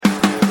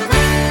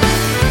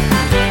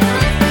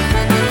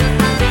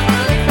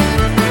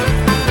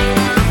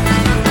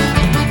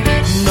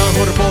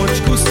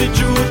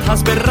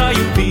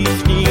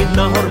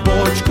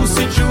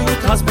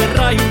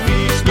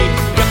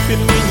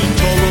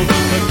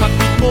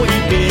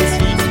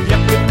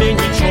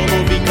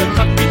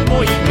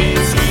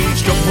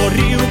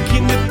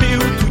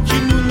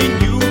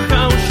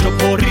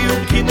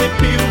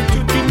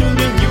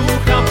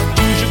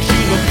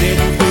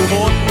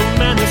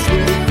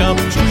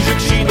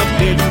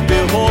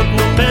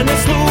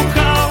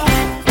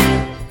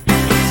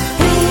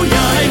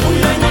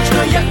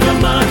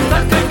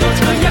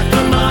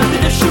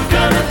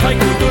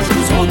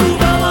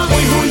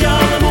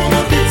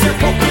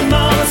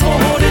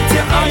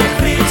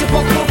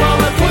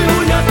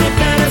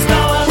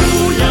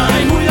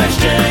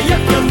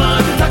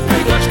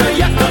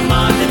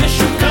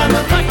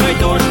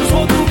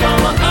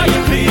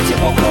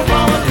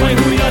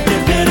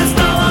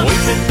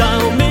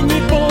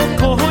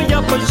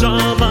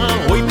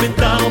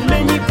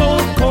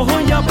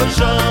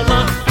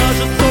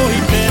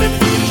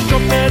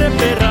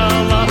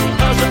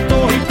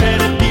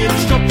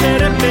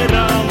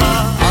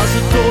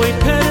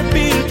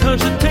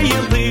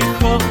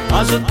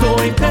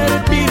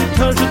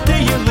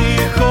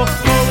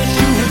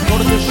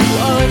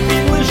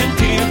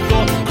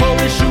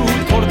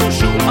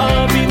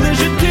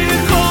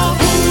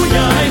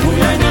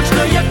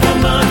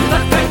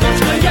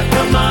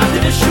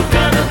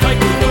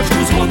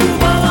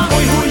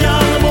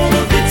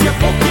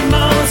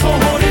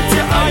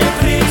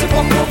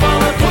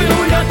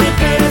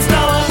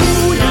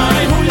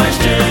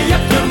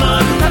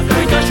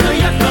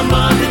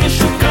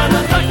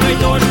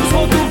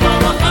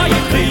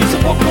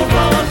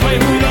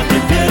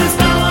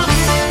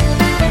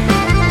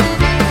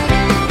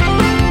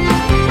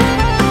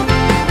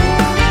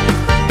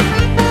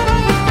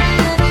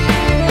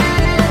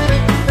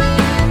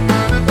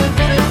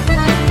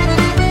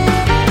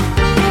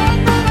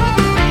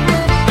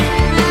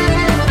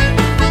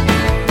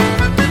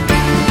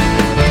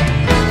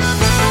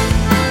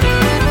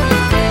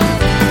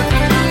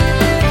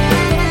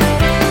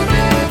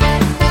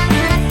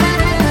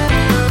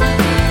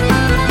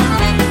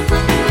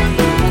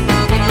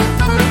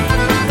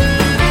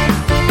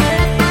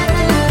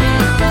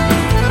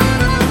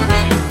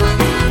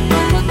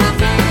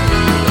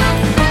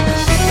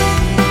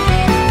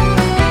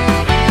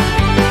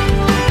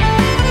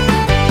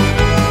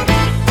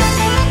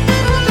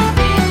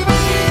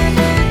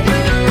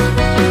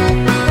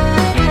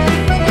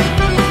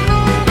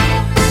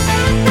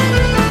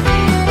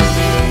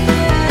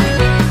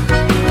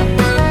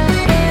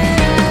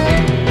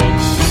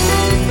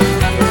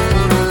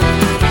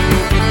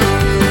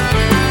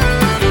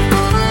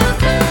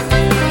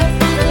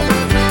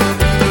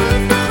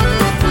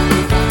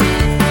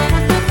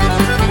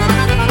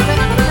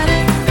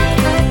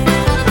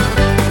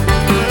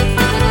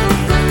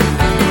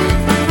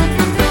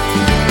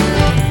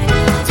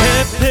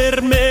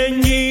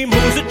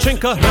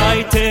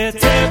грайте,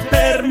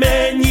 тепер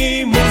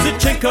мені,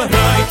 музиченько,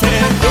 грайте.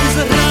 Ой,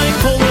 заграй,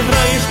 коли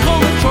граєш,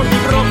 коли чорні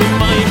брови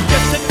маєш. Де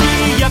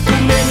такі, як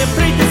у мене,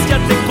 прийде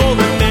сядьте коло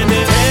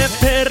мене.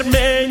 Тепер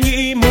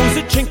мені,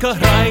 музиченько,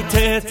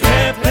 грайте,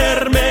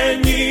 тепер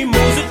мені,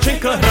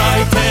 музиченько,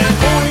 грайте.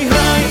 Ой,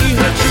 грай,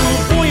 іграчу,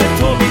 бо я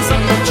тобі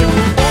заплачу.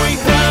 Ой,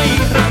 грай,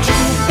 іграчу,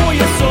 бо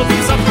я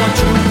собі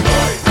заплачу.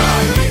 Ой,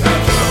 грай,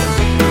 іграчу.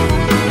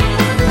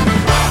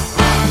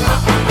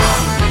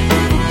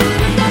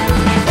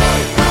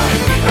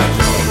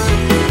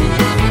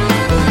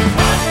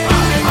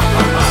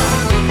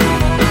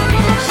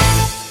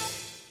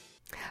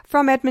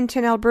 From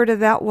Edmonton, Alberta,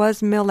 that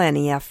was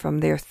Millennia from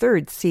their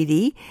third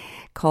CD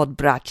called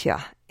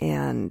Bracia,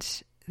 and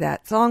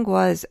that song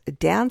was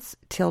Dance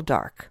Till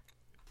Dark.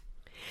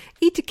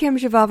 І таким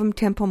жвавим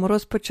темпом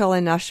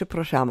розпочали нашу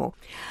програму.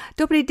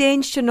 Добрий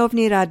день,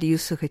 шановні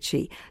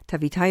радіослухачі, та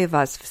вітаю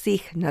вас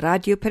всіх на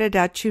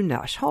радіопередачу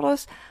 «Наш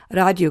голос»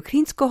 Радіо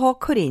Українського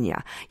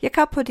коріння,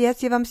 яка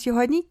подається вам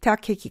сьогодні,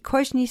 так як і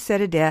кожній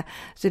середи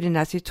з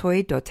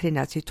 11 до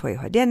 13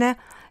 години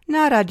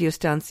на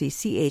радіостанції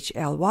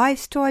CHLY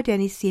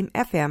 101.7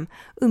 FM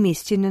у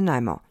місті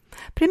Нанаймо.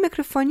 При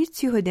мікрофоні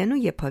цю годину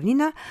є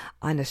Павліна,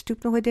 а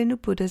наступну годину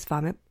буде з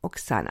вами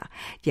Оксана.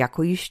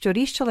 Дякую, що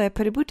рішили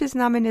перебути з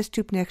нами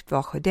наступних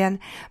 2 годин.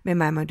 Ми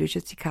маємо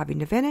дуже цікаві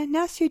новини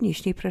на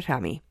сьогоднішній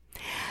програмі.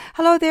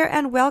 Hello there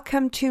and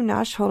welcome to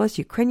Nash Holos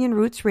Ukrainian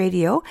Roots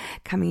Radio,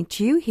 coming to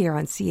you here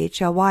on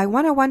CHLY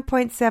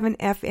 101.7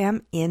 FM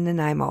in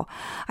Nanaimo.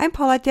 I'm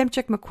Paula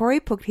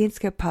Demchuk-McQuarrie,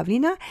 Pokrinska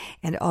Pavlina,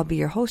 and I'll be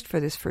your host for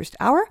this first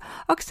hour.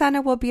 Oksana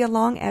will be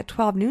along at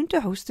 12 noon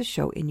to host the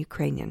show in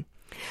Ukrainian.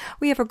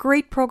 We have a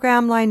great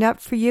program lined up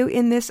for you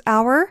in this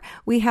hour.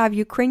 We have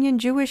Ukrainian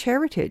Jewish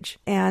heritage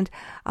and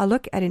a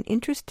look at an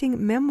interesting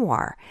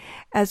memoir,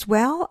 as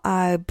well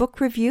a book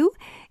review,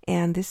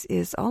 and this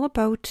is all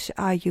about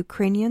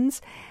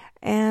Ukrainians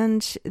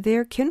and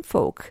their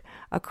kinfolk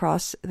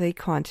across the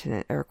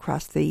continent, or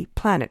across the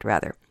planet,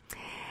 rather.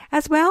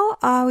 As well,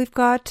 we've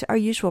got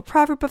our usual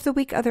proverb of the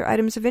week, other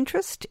items of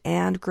interest,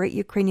 and great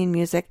Ukrainian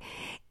music.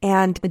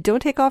 And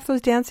don't take off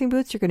those dancing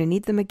boots. You're going to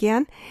need them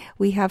again.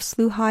 We have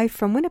Sluhai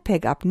from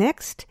Winnipeg up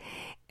next,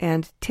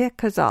 and Te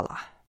Kazala.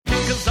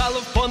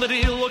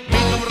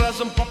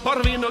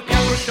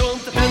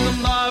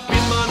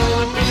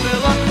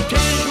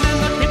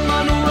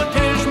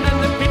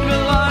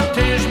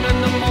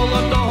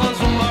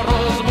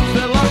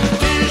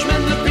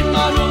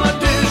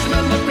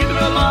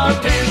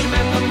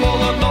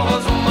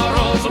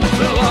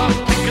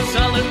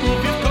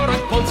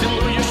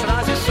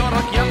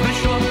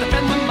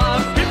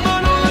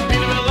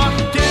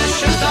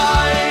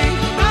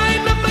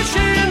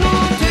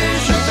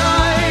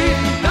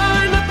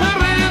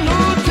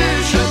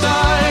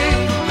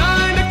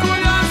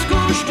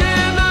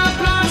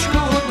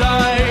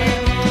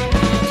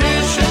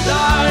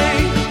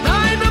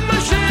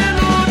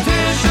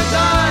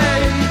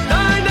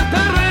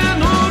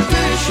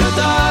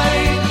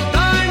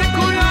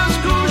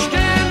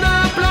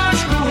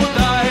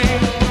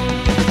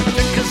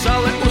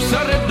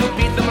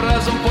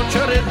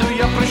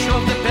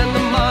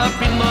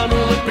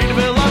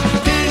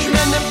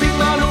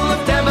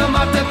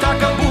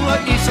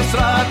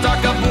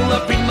 Така була,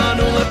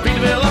 підманула,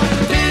 підвела.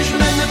 Ти ж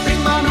мене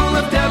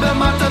підманула, в тебе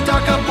мати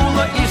така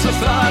була, і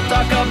сестра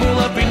така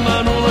була,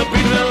 підманула,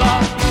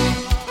 підвела.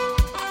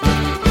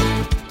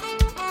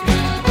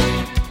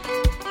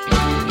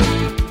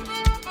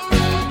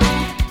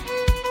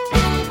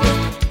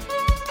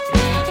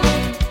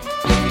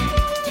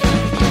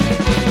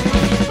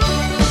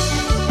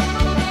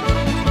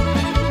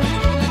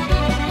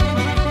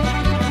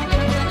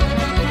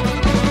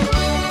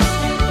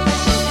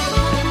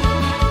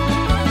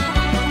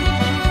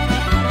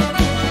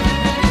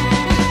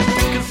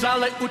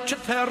 У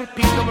четвер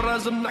підем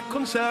разом на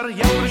концерт.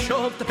 Я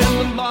прийшов, тебе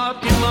нема,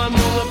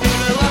 підманула,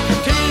 підвела.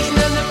 Ти ж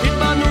мене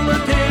підманула,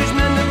 ти ж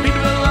мене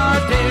підвела.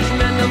 Ти ж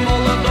мене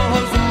молодого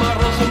з ума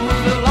розуму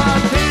звела.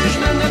 Ти ж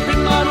мене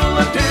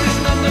підманула, ти ж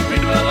мене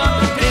підвела.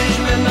 Ти ж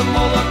мене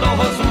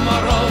молодого з ума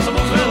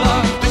розуму звела.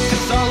 Ти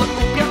казала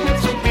у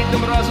п'ятницю,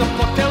 підем разом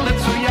по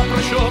телецю. Я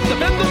прийшов,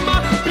 тебе нема,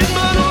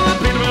 підманула,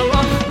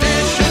 підвела. Ти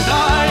ще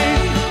дай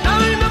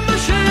на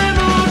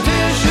машину, ти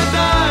ще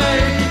дай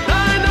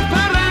на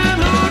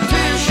перину.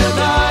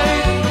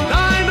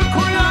 Дай на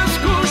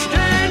коляску,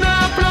 ще й на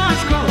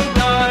пляшку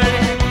дай.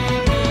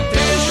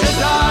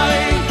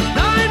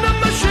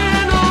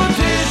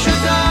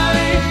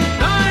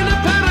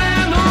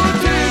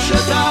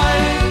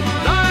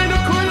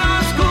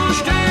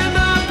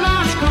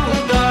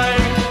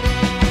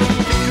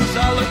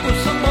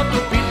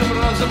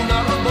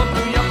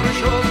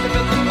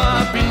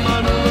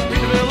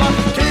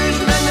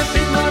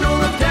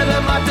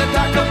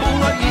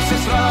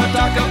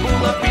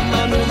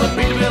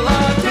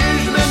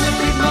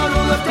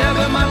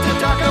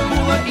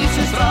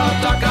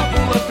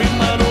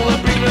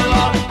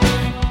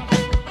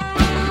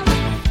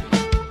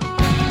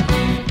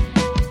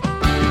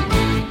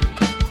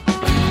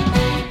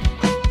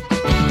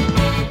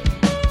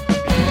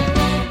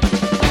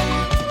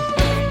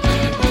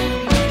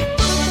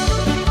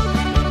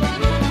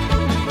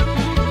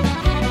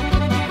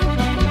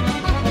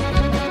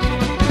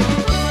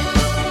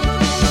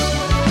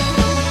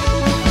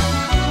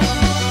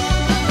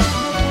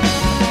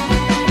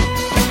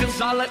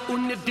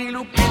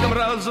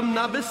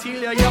 на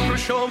весілля я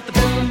прийшов, та ти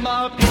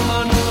мене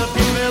підманула,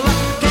 підвела.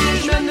 Ти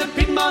ж мене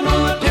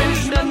підманула, ти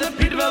ж мене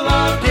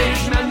підвела, ти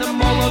ж мене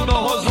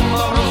молодого з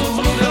ума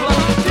розбудила.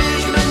 Ти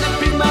ж мене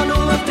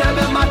підманула, в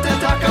тебе мати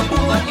така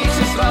була, і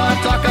сестра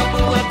така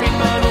була,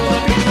 підманула,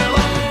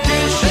 підвела. Ти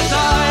ще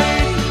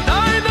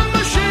дай на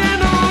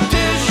машину,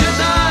 ти ще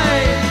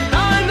дай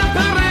на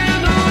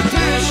перину,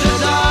 ти ще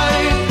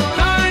дай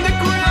на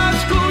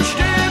коляску,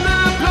 ще на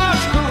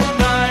пляшку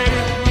дай.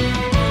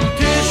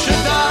 Ти ще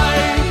дай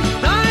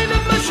на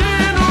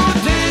машину,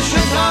 ти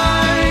ще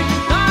дай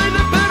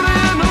на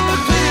перину,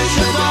 ти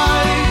ще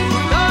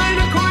дай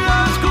на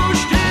коляску,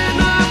 ще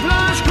на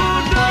пляшку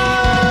дай.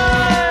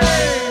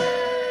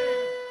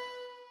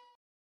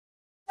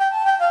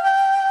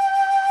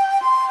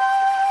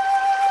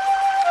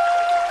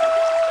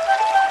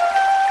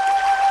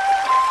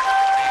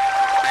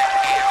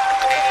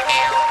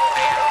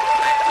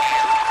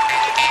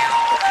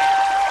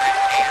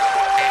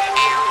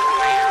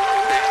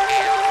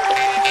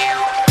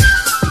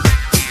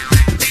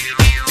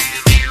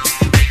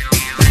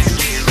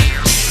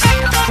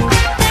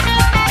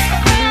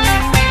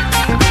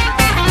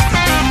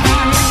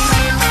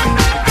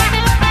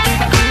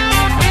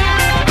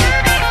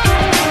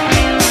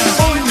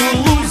 Ой, у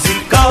лузі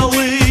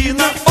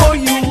калина,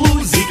 ой, у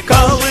лузі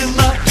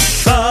калина,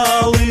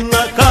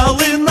 калина,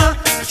 калина,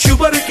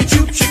 чубарики,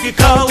 чубчики,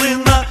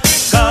 калина,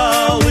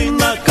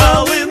 калина,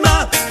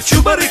 калина,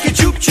 чубарики,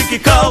 чубчики,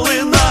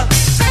 калина.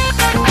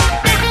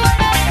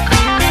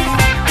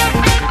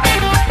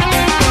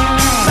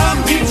 Там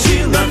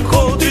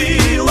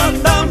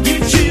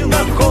дівчина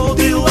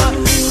ходила,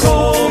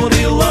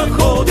 ходила,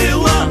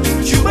 ходила,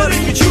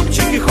 чубарики,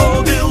 чубчики,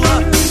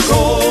 ходила,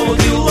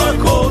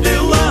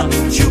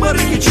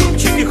 чубарики,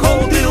 чубчики,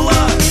 ходила.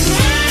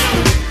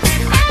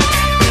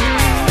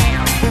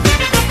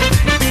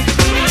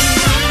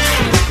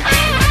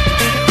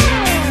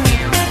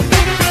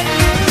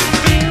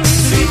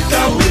 Цвіт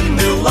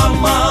калини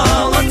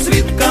ламала,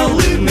 цвіт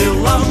калини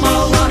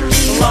ламала,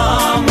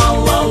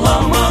 ламала,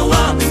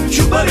 ламала,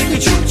 чубарики,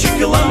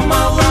 чубчики,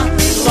 ламала,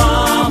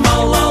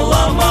 ламала,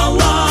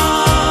 ламала.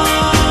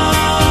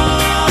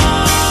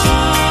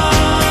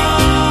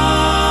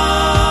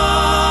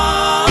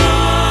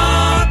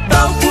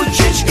 Та в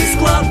бучечки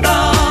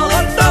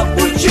складала, та в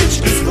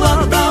бучечки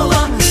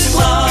складала,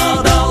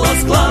 складала,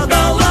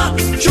 складала,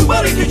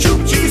 чубарики,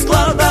 чубчики,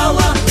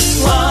 складала,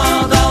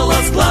 складала,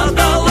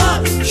 складала,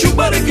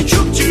 чубарики,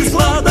 чубчики,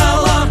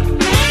 складала.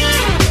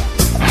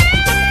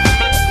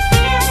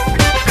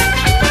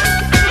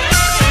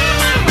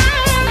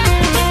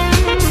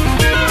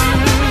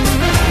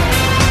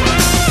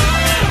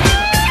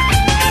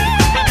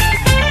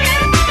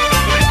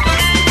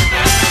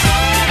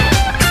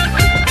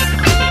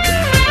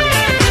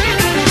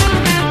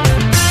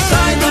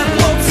 Тайна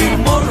хлопців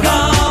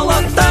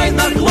моргала,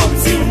 тайна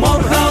хлопців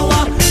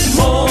моргала,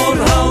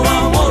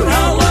 моргала,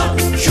 моргала,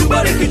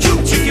 чубарики,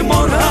 чубчики,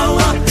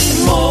 моргала,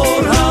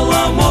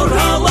 моргала,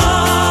 моргала.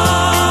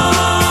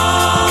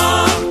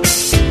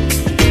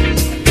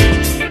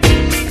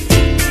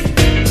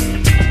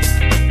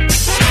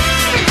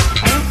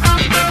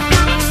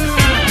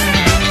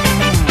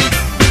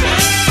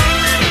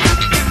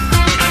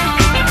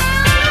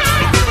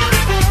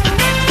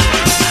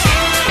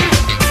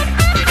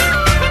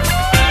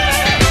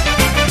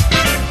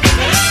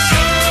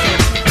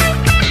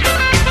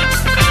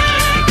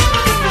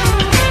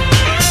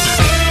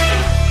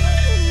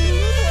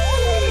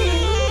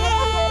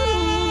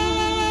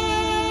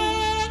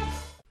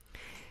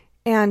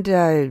 And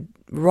a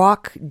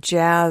rock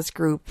jazz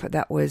group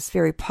that was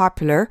very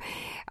popular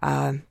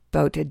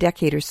about a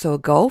decade or so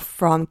ago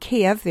from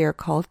Kiev. They're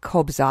called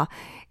Kobza,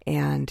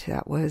 and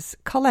that was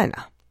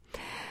Kalena.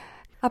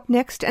 Up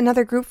next,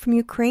 another group from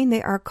Ukraine.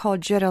 They are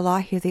called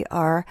Jedala. Here they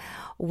are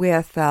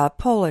with a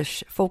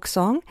Polish folk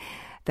song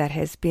that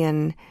has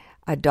been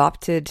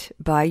adopted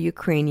by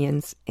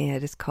Ukrainians.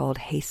 It is called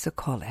Hey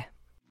Sokole.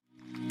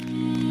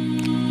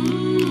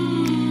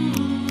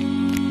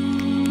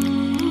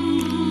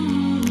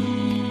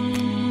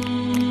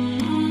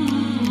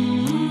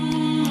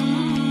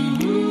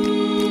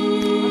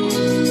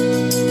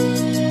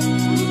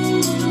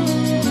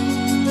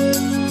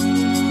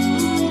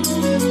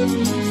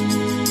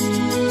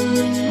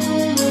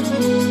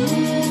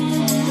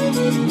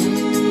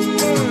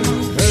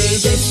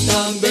 Десь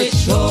там, де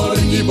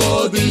чорні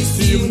води,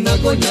 сів на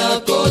коня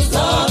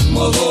козак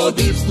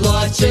молодий,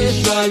 плаче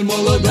жаль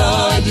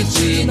молода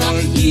дівчина,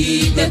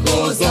 їде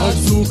козак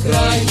з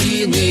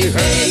України.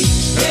 Гей,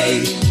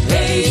 гей,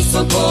 гей,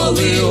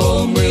 соколи,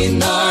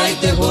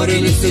 оминайте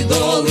гори, ліси,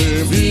 доли.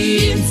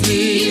 Дзвін,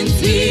 дзвін,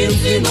 дзвін,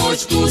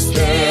 дзвіночку,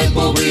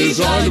 степовий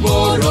жаль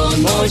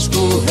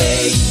вороночку.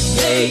 Гей,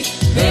 гей,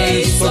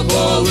 гей,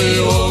 соколи,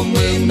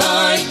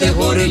 оминайте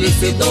гори,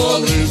 ліси,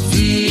 доли.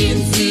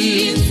 Дзвін,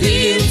 дзвін,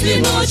 дзвін,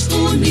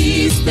 дзвіночку,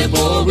 мій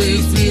степовий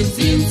дзвін,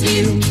 дзвін,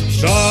 дзвін.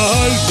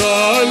 Жаль,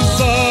 жаль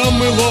за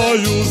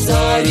милою,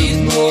 За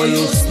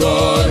рідною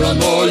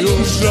стороною,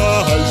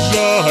 жаль,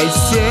 жаль,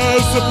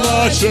 серце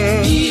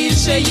плаче.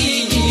 більше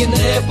її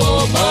не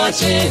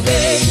побаче.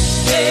 Гей,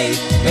 гей,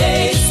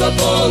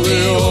 соколи,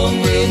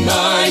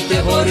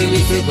 оминайте гори,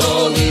 ліси,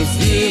 доли,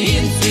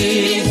 дзвін,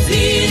 дзвін,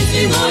 дзвін,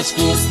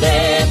 дзвіночку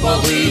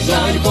степовий,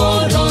 жаль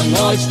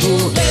вороночку,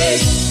 гей,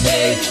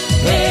 гей,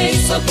 гей,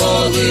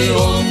 соколи,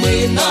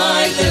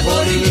 оминайте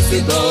гори,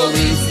 ліси,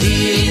 доли,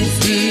 дзвін,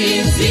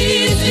 дзвін,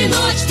 дзвін,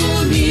 дзвіночку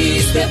мій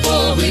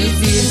степовий,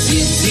 дзвін,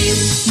 дзвін, дзвін.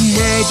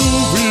 Меду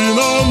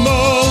вина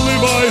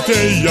наливайте,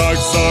 як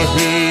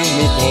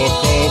загину,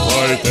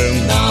 поховайте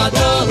на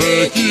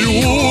далекій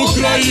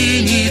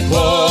Україні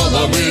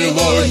коло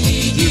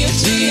милої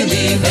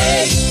дівчини.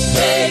 Гей,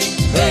 гей,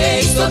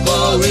 гей,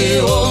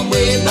 соколи,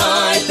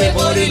 оминайте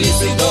гори,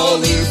 ліси,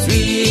 доли,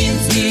 дзвін,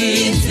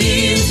 дзвін,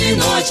 дзвін,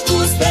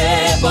 дзвіночку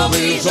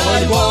степовий,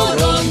 жаль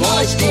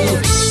вороночку.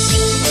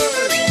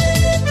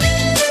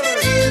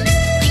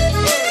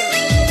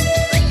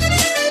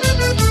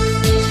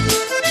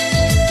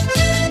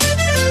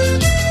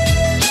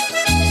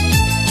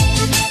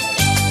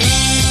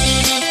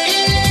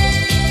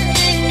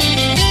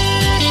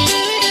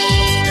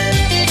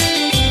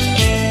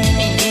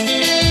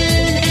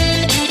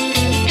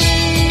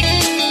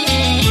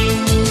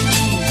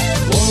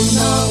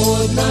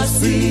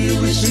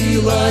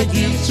 Лишила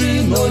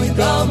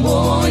дівчинонька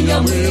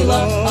моя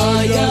мила,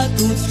 а я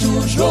тут в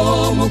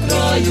чужому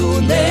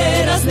краю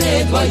не раз,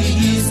 не два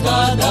її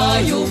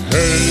згадаю.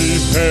 Гей,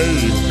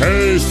 гей,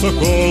 гей,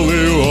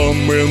 соколи,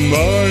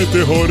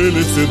 оминайте гори,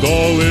 ліси,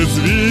 доли,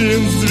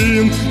 дзвін,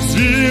 дзвін,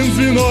 дзвін,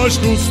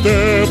 дзвіночку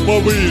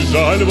степовий,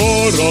 жаль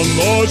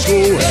вороночку.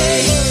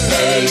 Гей,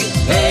 гей,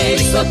 гей,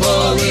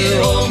 соколи,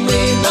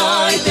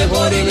 оминайте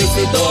гори,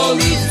 ліси,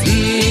 доли,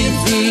 дзвін,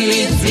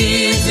 дзвін,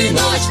 дзвін,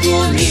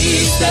 дзвіночку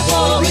мій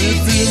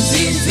степовий, дзвін,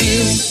 дзвін,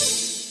 дзвін.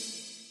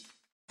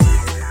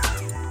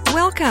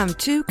 Welcome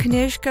to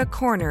Knyzhka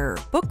Corner,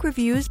 book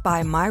reviews by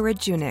Myra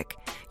Junik,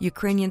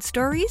 Ukrainian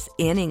stories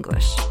in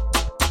English.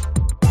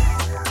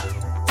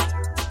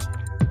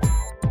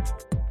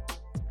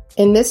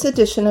 In this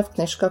edition of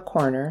Knyzhka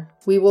Corner,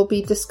 we will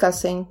be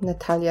discussing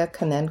Natalia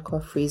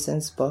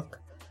Kanenko-Friesen's book,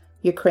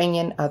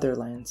 Ukrainian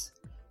Otherlands,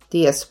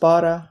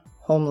 Diaspora,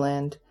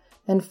 Homeland,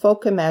 and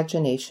Folk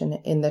Imagination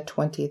in the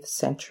 20th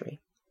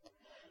Century.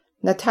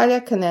 Natalia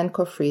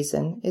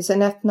Kanenko-Friesen is an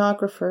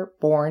ethnographer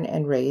born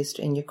and raised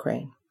in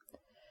Ukraine.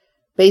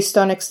 Based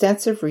on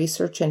extensive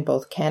research in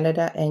both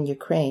Canada and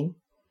Ukraine,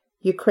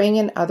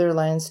 Ukrainian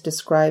Otherlands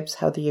describes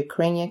how the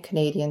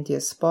Ukrainian-Canadian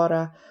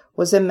diaspora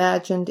was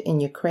imagined in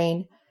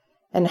Ukraine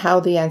and how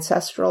the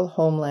ancestral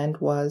homeland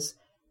was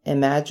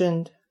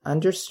imagined,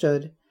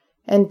 understood,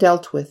 and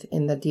dealt with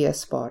in the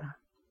diaspora.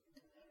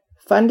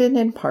 Funded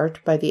in part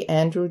by the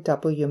Andrew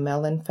W.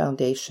 Mellon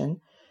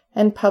Foundation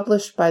and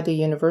published by the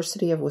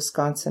University of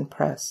Wisconsin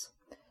Press,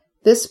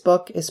 this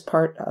book is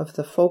part of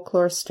the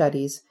Folklore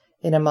Studies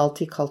in a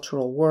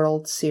Multicultural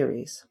World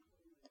series.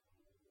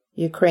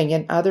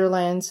 Ukrainian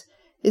Otherlands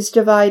is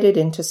divided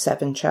into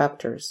 7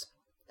 chapters.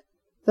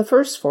 The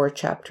first 4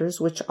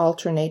 chapters, which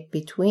alternate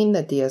between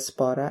the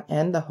diaspora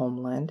and the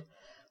homeland,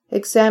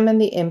 examine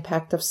the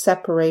impact of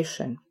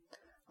separation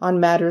on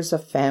matters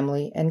of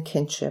family and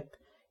kinship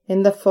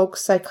in the folk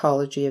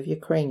psychology of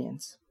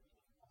Ukrainians.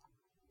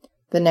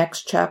 The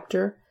next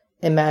chapter,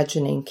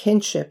 Imagining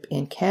Kinship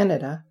in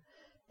Canada,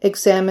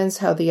 examines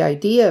how the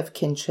idea of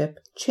kinship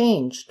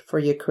changed for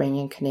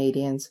Ukrainian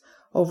Canadians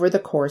over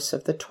the course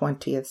of the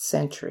 20th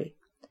century.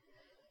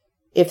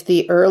 If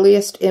the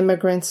earliest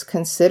immigrants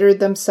considered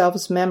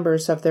themselves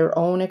members of their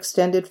own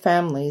extended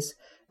families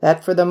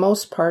that for the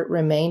most part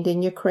remained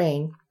in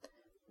Ukraine,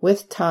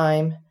 with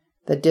time,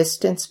 the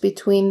distance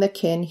between the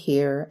kin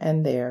here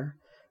and there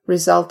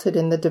resulted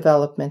in the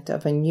development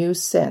of a new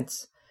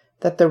sense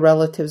that the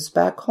relatives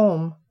back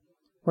home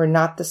were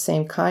not the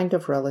same kind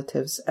of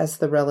relatives as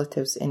the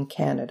relatives in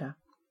Canada.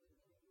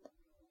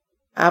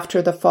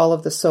 After the fall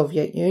of the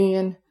Soviet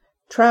Union,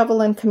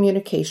 travel and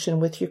communication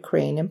with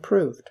Ukraine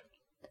improved.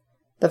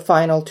 The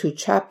final 2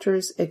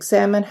 chapters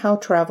examine how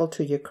travel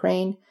to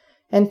Ukraine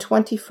and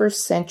 21st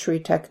century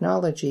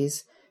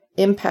technologies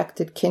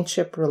impacted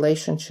kinship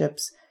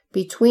relationships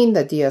between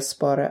the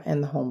diaspora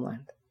and the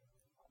homeland.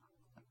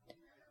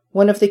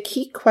 One of the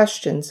key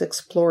questions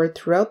explored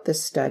throughout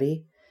this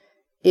study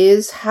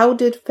is how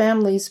did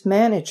families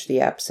manage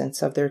the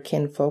absence of their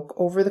kinfolk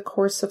over the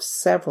course of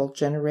several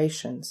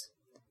generations?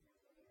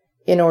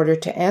 In order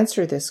to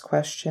answer this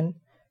question,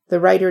 the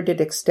writer did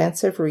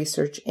extensive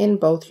research in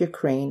both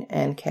Ukraine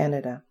and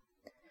Canada.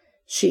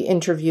 She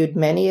interviewed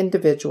many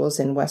individuals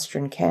in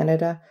Western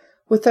Canada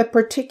with a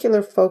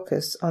particular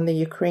focus on the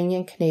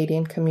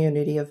Ukrainian-Canadian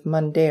community of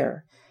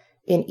Mundare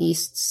in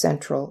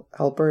east-central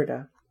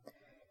Alberta.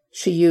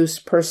 She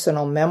used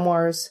personal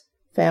memoirs,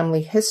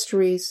 family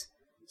histories,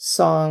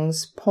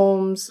 songs,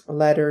 poems,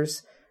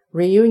 letters,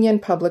 reunion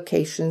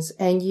publications,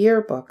 and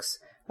yearbooks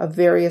of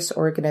various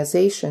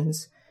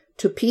organizations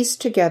to piece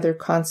together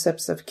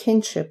concepts of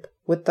kinship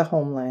with the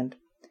homeland.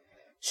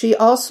 She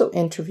also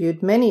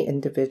interviewed many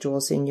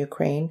individuals in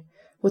Ukraine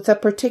with a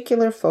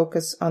particular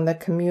focus on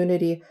the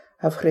community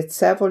of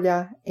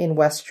Hrtsevolia in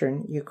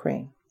western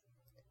Ukraine.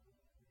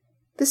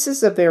 This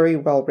is a very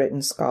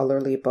well-written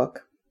scholarly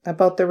book.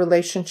 about the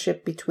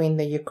relationship between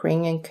the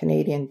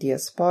Ukrainian-Canadian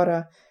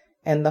diaspora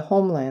and the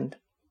homeland.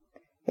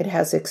 It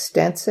has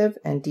extensive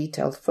and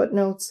detailed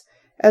footnotes,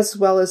 as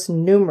well as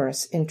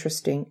numerous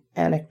interesting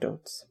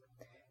anecdotes.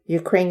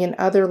 Ukrainian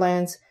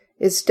Otherlands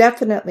is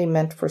definitely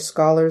meant for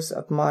scholars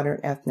of modern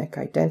ethnic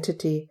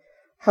identity.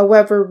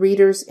 However,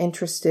 readers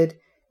interested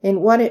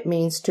in what it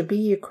means to be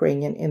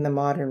Ukrainian in the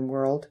modern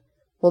world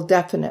will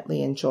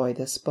definitely enjoy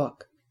this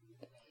book.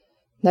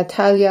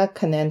 Natalia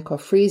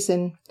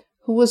Kanenko-Friesen,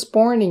 who was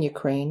born in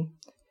Ukraine,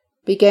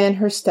 began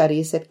her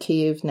studies at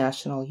Kyiv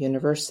National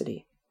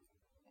University.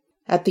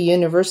 At the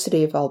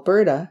University of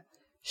Alberta,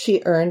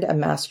 she earned a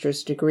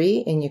master's degree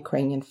in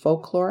Ukrainian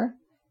folklore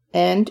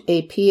and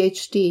a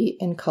PhD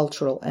in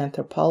cultural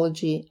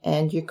anthropology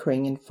and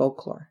Ukrainian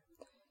folklore.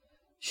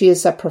 She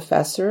is a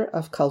professor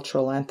of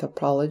cultural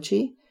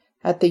anthropology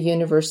at the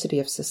University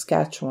of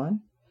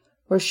Saskatchewan,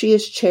 where she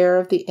is chair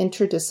of the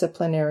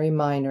interdisciplinary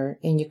minor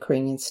in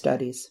Ukrainian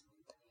studies.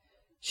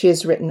 She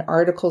has written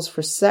articles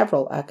for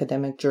several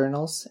academic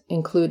journals,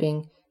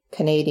 including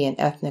Canadian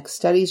Ethnic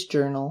Studies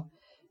Journal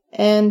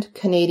and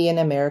Canadian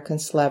American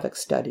Slavic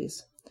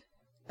Studies,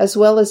 as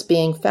well as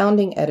being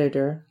founding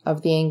editor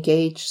of the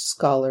Engaged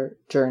Scholar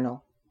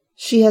Journal.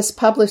 She has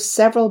published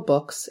several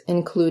books,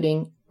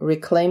 including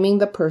Reclaiming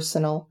the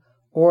Personal,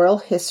 Oral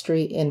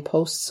History in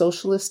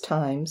Post-Socialist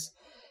Times,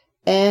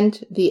 and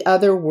The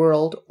Other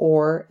World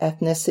or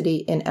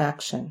Ethnicity in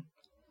Action,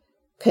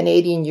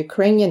 Canadian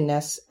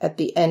Ukrainianness at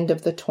the End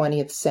of the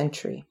 20th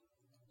Century.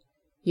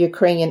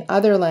 Ukrainian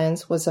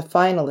Otherlands was a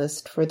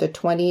finalist for the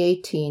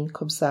 2018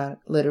 Kobzar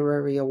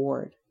Literary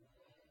Award.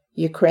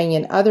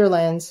 Ukrainian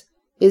Otherlands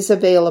is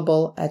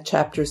available at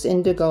Chapters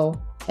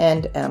Indigo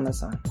and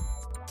Amazon.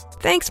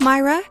 Thanks,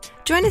 Myra.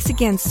 Join us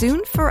again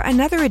soon for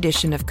another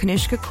edition of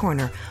Knižka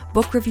Corner,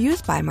 book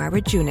reviews by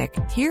Myra Junik,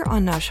 here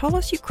on Nash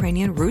Holos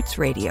Ukrainian Roots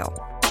Radio.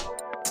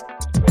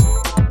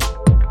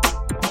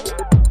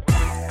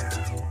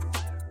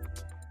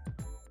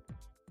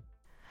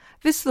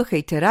 Ви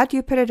слухаєте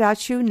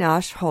радіопередачу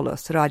 «Наш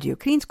голос» радіо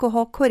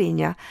Українського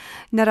коріння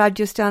на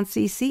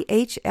радіостанції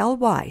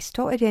CHLY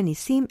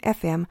 101.7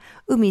 FM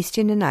у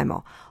місті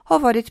Нанаймо.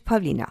 Говорить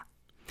Павліна.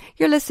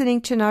 You're listening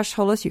to Nash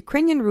Holos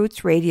Ukrainian Roots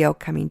Radio,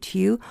 coming to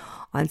you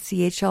on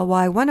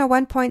CHLY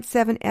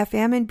 101.7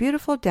 FM in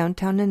beautiful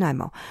downtown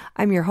Nanaimo.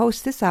 I'm your host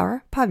this hour,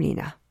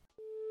 Pavlina.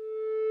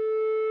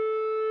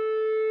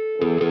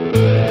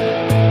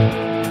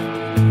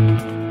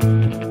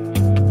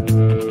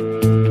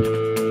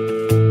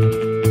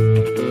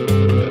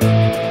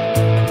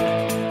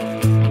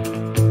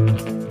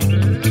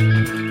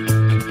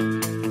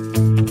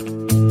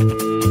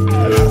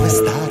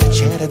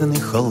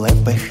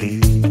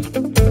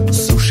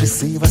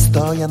 Сива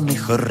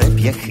стояних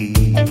реп'яхи,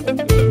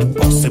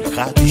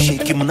 посипхати ще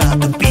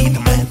кімнату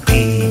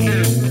підмети,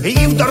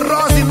 і в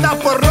дорозі на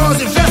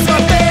порозі вже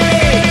свати.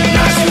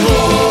 Наші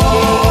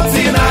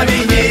хлопці на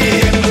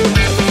війні,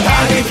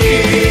 а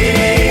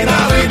дітки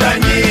на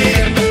виданні.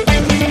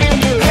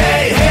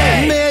 Гей,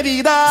 гей, не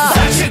біда,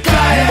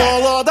 зачекає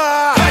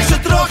молода, хай ще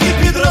трохи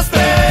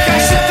підросте, хай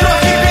ще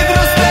трохи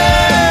підросте,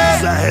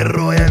 за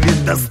героя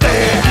віддасте.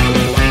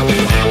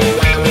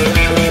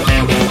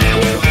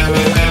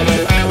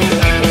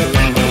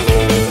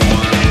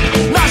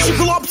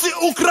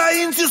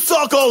 Українці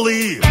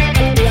соколи,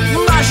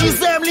 наші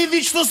землі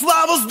вічну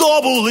славу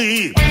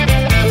здобули,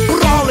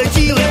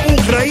 пролетіли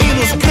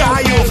Україну з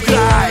краю в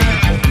край,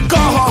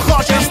 кого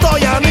хочеш, то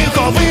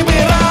Янико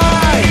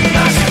вибирай.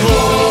 Наші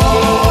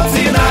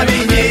хлопці на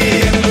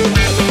війні,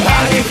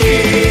 а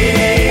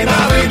дітки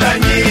на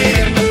виданні.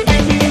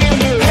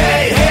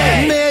 Гей,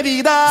 гей, не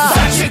біда,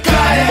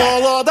 зачекає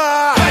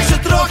молода, хай ще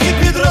трохи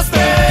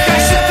підросте, хай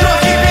ще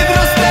трохи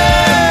підросте,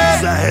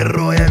 за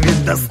героя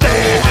віддасте.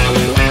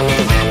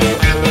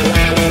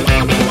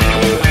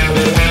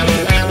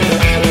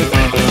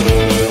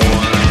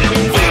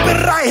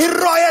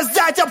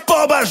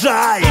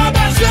 Побажай,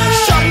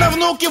 щоб на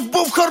внуків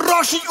був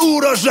хороший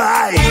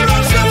урожай.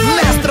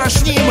 Не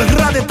страшні ми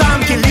гради,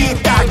 танки,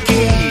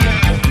 літаки,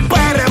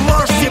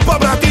 переможці,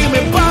 побратими,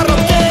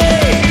 парубки.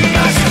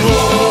 Наші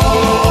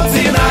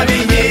хлопці на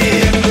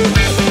війні,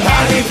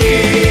 а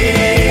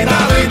дітки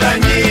на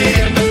виданні.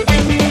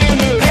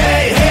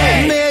 Гей,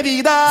 гей, не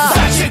біда,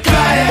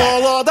 зачекає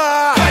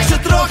молода, хай ще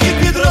трохи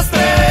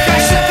підросте,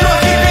 хай ще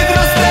трохи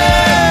підросте,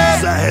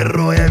 за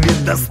героя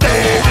віддасте.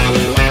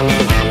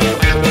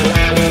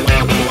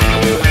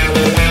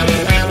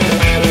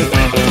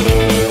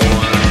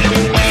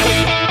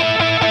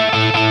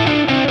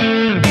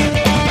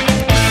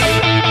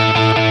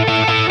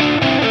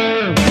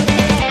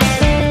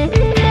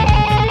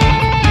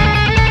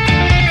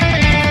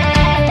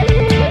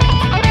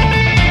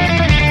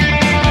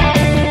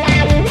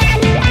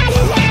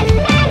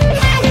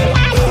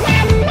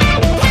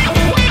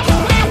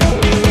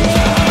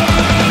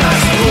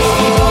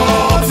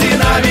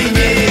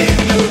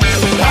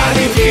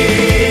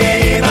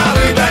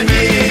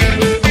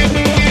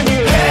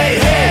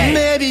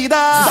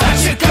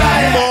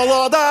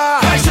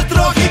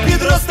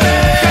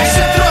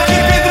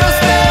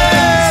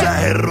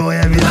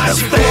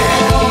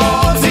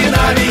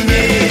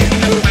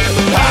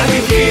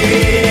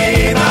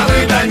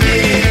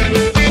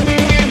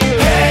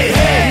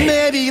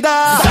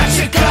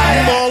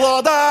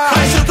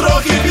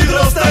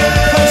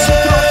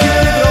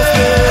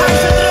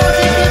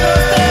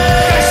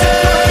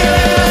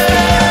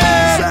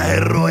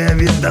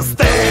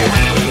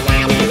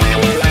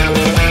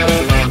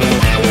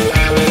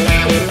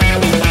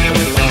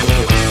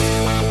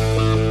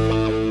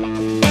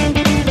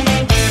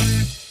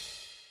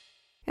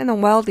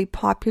 wildly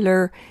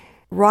popular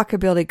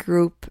rockabilly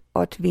group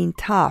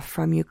Otvinta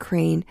from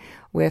Ukraine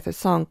with a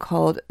song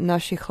called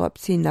Nashi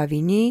Chlopci na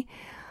Vini,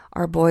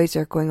 Our Boys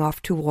Are Going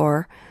Off to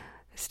War.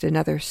 Just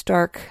another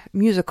stark,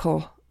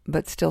 musical,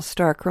 but still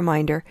stark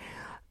reminder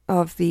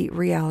of the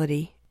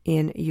reality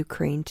in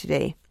Ukraine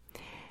today.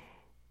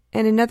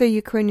 And another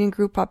Ukrainian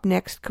group up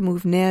next,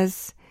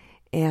 Kamuvnez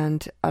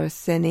and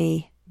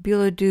Arseny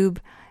Bielodub,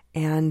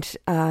 and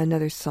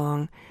another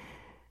song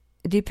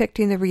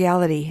depicting the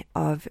reality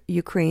of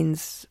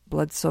Ukraine's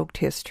blood-soaked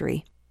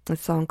history. A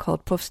song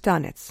called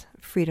Povstanets,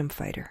 Freedom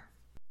Fighter.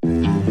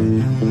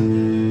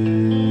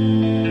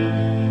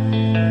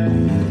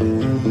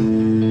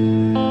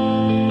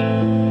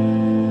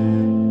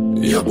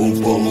 Я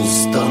був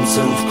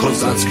повстанцем в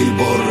козацькій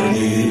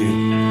бороні,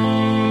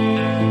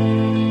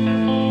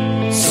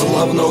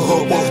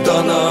 славного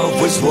Богдана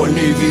в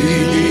визвольній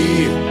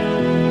війні.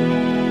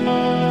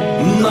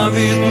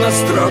 Навіть на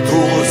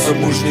страту за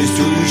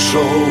мужністю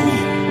йшов.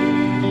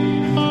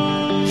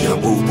 Я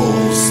був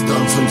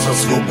повстанцем, за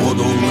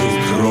свободу лив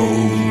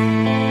кров.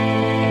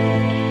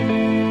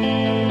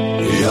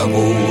 Я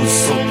був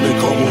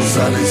сотником у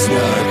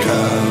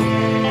Залізняка,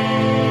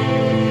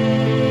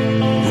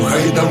 в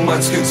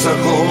гайдамацьких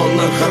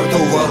загонах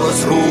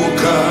гартувалась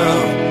рука.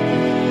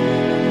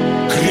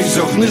 Крізь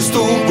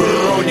огнисту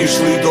бронь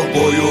йшли до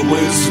бою ми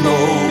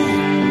знов.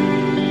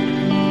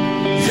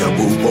 Я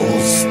був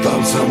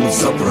повстанцем,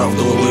 за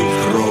правду лив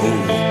кров.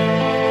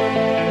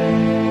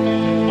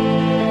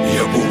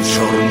 Я був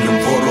чорним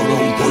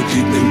вороном,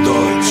 подібним до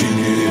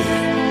тіні.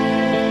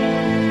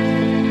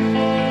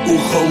 У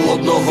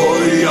холодного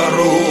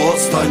яру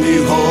останній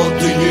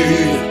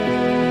годині.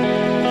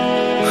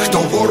 Хто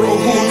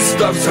ворогу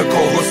здався,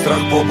 кого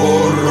страх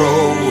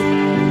поборов,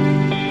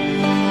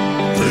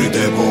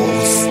 прийде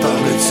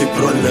повстанець і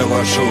пролє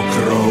вашу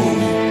кров.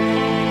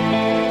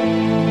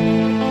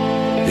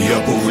 Я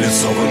був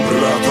лісовим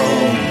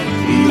братом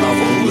на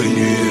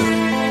Волині,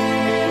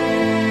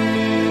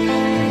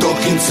 до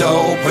кінця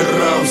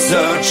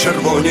опирався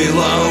червоній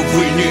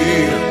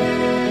лавині.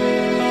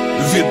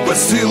 Від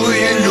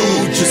безсилої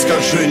люті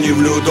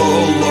скаженів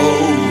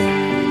людолов.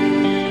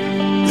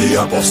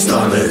 Я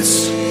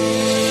повстанець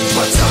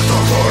 20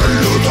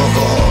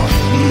 лютого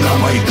на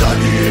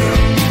Майдані,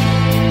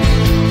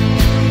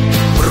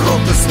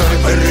 проти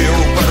снайперів,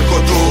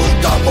 Беркуту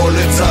та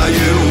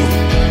поліцаїв.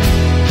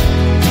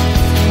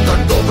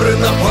 Так добре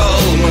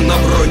напалм на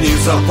броні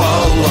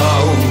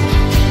запалав.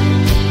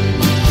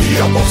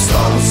 Я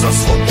повстав, за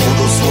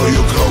свободу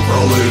свою кров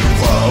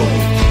проливав.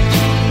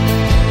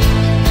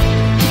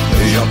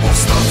 Я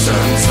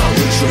повстанцем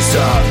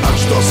залишуся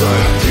аж до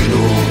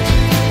загину.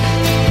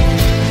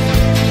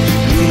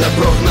 Не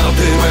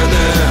прогнати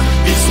мене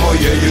із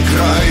моєї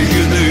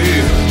країни,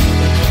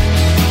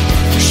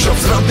 щоб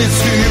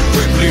зрадницький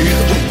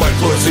виплід у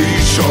пекло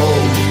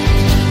зійшов.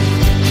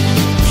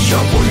 Я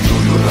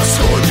воюю на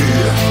сході,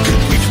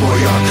 кипить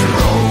моя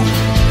кров.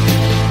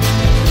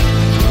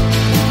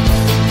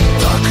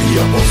 Так,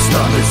 я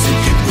повстанець і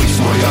кипить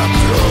моя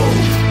кров.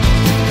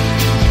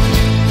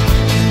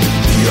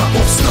 Я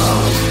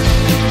повстав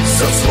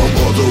за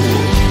свободу,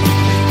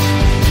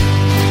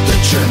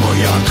 тече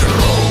моя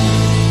кров.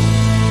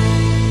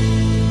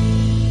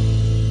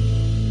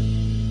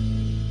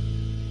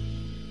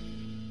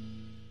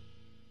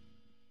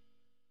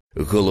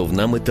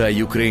 Головна мета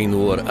Ukraine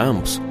War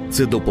Amps –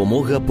 це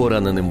допомога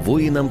пораненим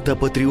воїнам та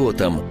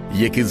патріотам,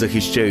 які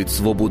захищають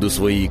свободу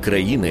своєї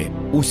країни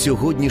у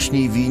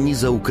сьогоднішній війні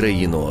за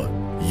Україну.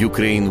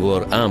 Ukraine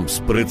War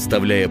Amps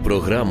представляє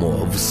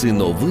програму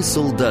 «Всинови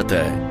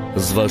солдата».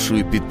 З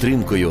вашою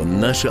підтримкою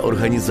наша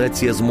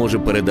організація зможе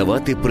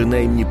передавати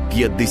принаймні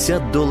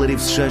 $50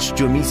 США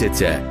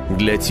щомісяця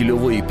для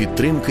цільової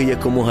підтримки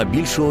якомога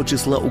більшого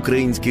числа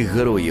українських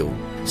героїв.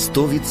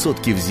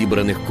 100%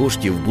 зібраних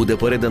коштів буде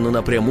передано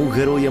напряму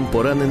героям,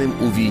 пораненим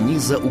у війні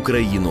за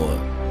Україну.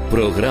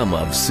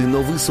 Програма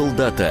 «Всинови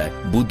солдата»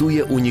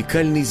 будує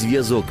унікальний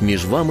зв'язок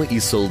між вами і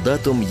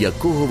солдатом,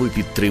 якого ви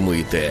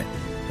підтримуєте.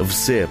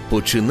 Все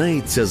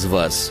починається з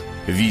вас.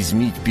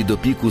 Візьміть під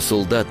опіку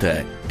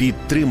солдата,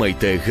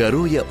 підтримайте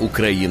Героя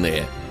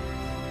України.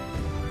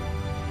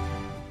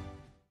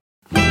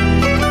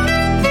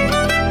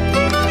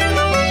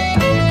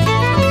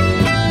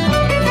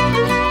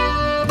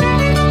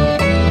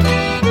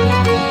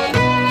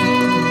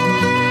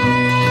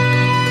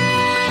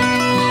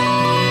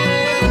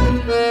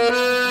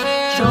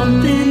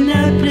 Щоб ти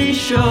не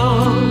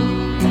прийшов,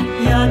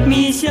 як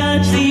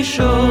місяць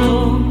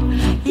зійшов,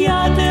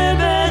 я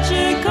тебе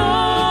чекала.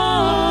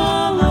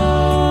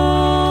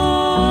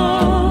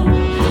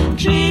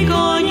 Чи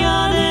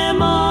коня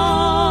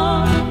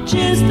нема,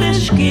 чи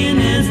стежки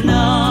не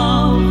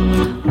знав,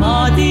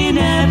 мати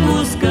не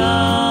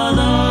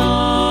пускала.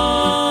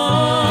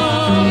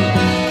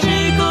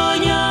 Чи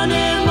коня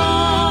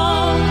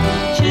нема,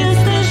 чи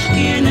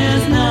стежки не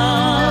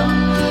знав,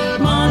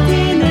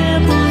 мати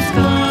не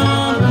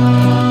пускала.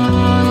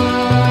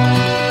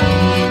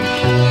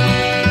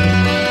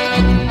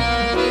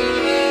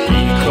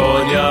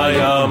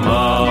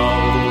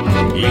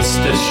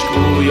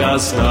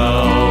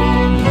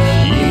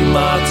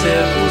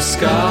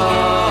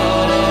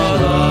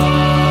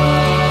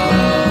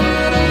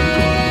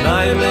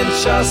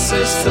 найменша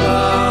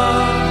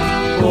сестра,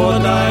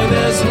 бодай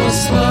не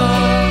зросла,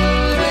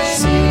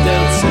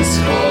 сідерце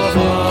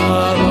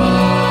сховала.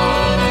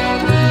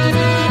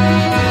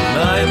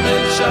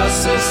 Найменша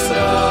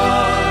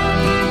сестра,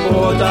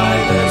 бодай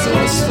не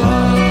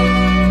зросла,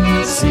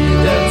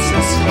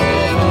 сідерце сховала.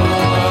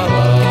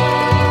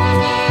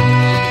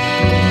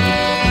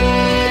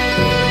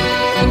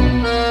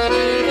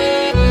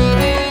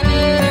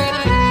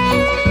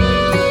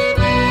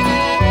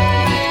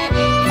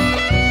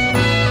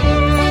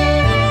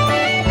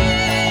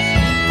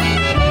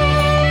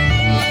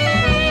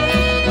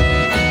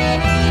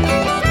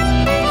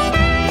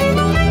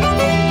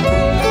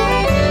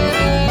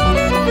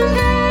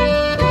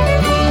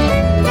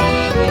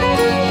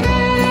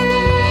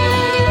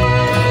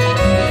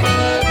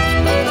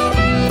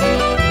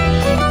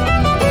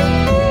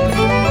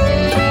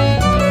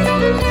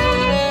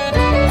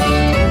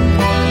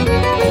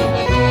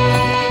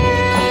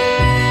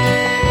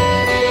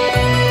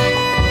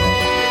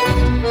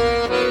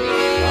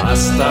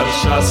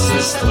 Старша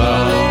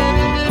сестра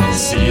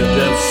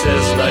сідерце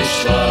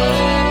знайшла,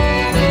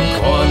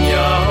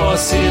 коня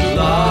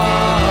осідлала.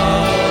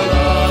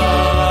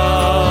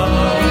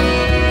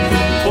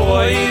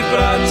 Твої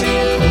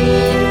братіку,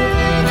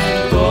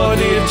 до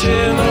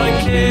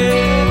дівчиноньки,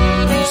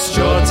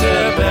 що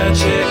тебе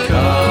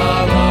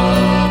чекала.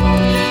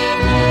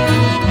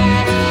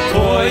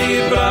 Твої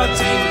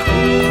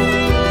братіку,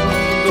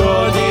 до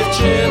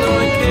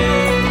дівчиноньки,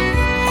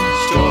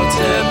 що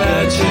тебе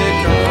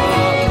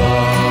чекала.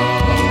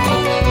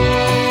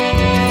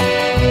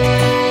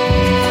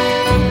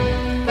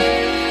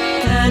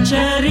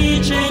 Тече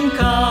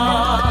річенька,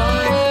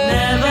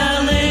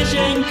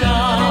 невеличенька,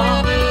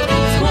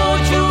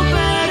 схочу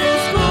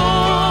перескочу.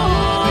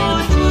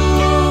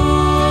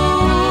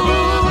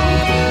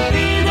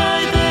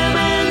 Віддайте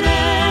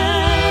мене,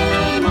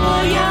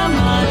 моя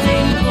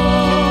матінко,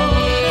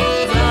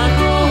 за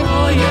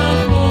кого я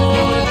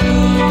хочу.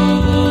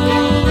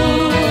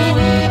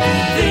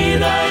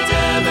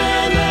 Віддайте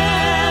мене,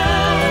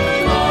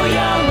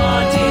 моя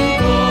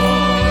матінко,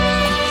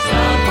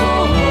 за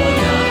кого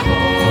я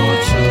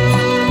хочу.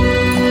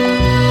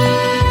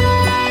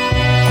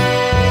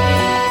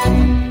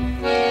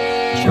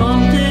 Чом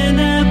ти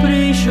не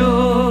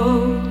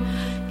прийшов,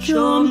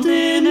 чом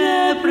ти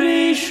не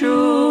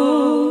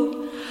прийшов,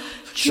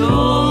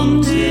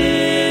 чом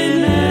ти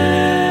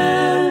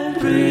не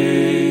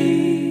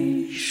прийшов.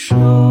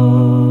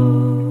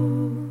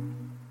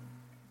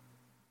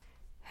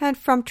 And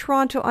from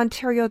Toronto,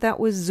 Ontario, that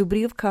was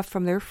Zubrivka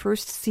from their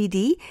first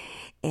CD,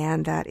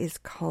 and that is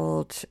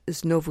called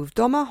Znovu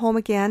Vdoma, Home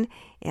Again,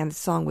 and the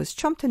song was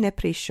Chom Ty ne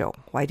Prisho,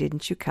 Why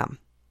Didn't You Come?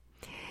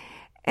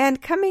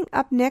 And coming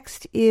up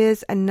next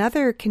is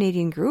another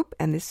Canadian group,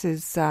 and this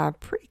is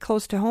pretty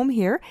close to home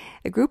here.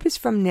 The group is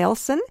from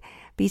Nelson,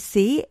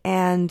 BC,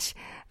 and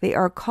they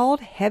are called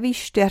Heavy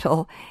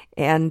Shtetl,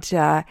 and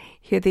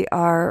here they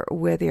are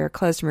with their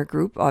klezmer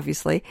group,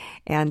 obviously,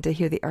 and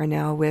here they are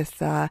now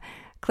with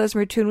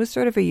klezmer tune with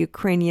sort of a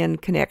Ukrainian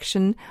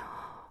connection,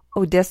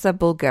 Odessa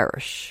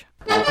Bulgarish.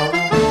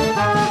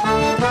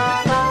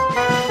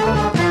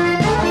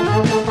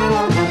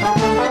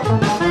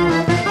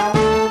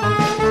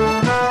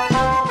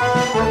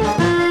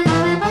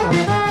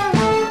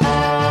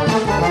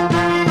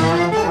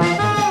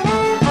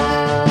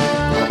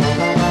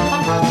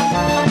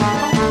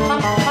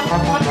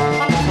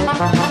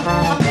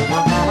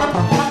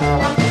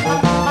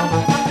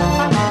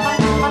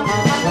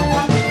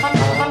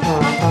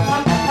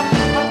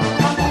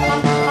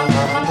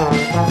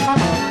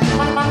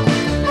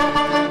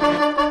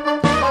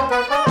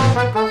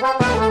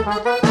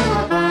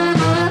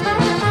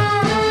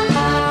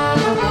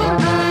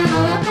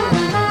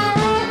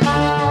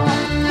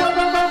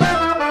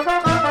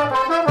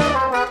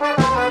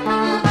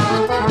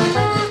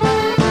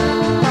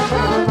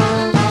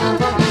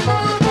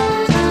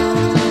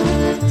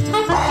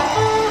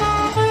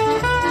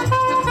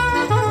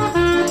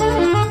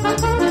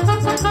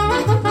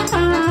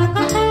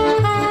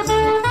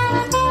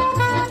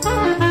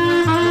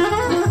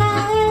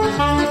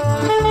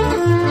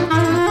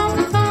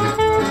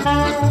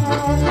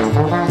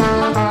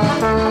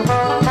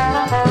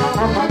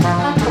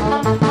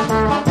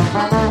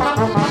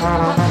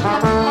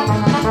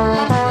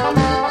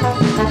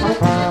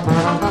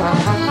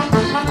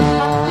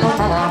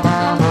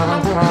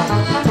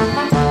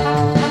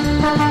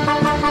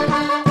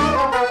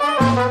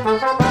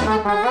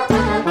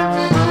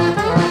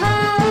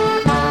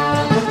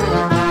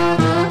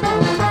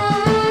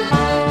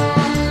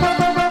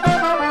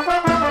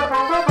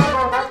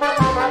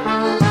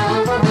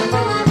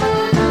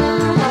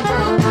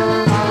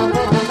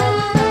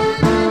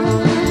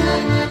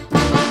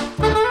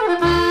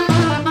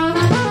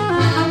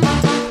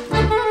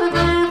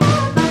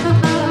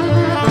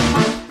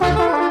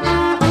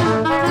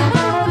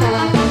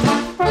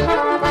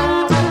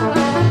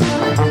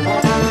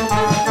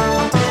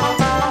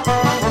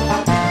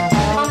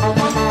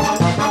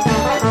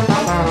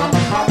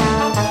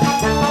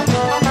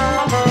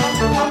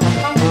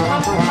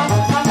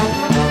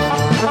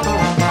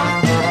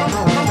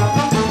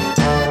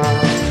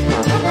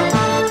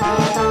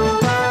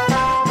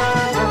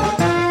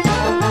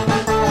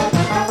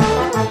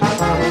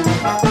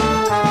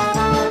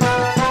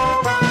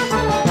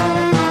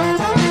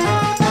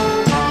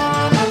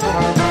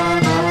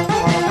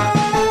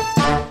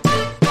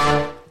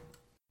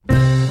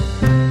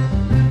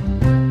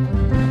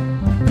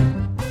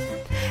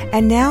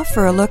 And now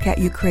for a look at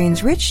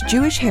Ukraine's rich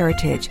Jewish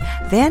heritage,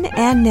 then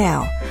and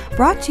now,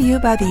 brought to you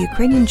by the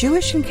Ukrainian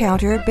Jewish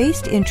Encounter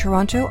based in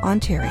Toronto,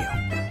 Ontario.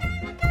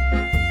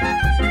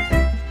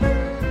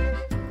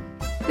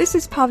 This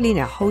is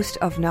Pavlina, host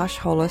of Nash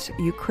Holos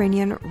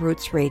Ukrainian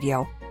Roots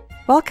Radio.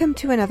 Welcome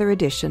to another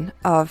edition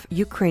of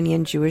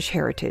Ukrainian Jewish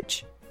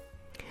Heritage.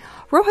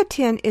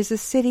 Rohatyn is a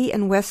city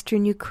in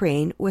western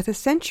Ukraine with a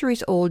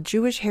centuries-old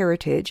Jewish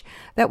heritage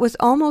that was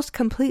almost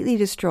completely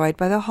destroyed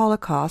by the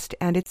Holocaust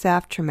and its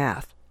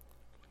aftermath.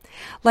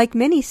 Like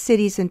many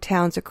cities and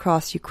towns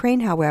across Ukraine,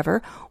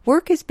 however,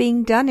 work is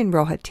being done in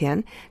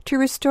Rohatyn to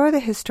restore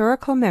the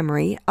historical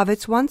memory of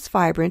its once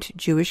vibrant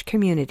Jewish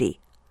community.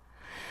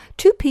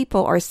 Two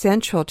people are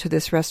central to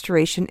this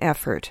restoration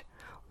effort.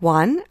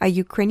 One, a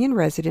Ukrainian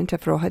resident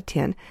of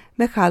Rohatyn,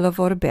 Mikhailo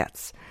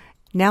Vorobets,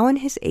 now in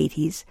his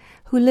 80s,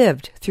 who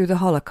lived through the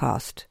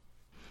Holocaust.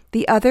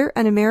 The other,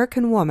 an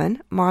American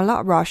woman,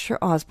 Marla Rosher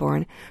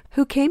Osborne,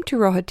 who came to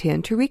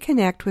Rohatyn to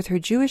reconnect with her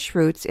Jewish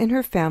roots in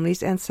her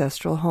family's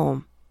ancestral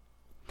home.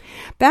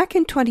 Back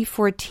in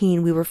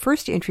 2014, we were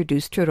first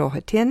introduced to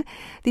Rohatyn,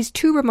 these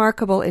two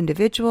remarkable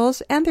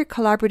individuals, and their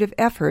collaborative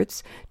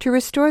efforts to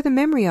restore the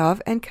memory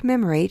of and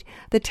commemorate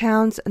the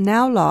town's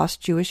now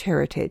lost Jewish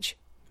heritage.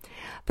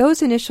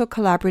 Those initial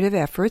collaborative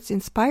efforts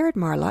inspired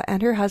Marla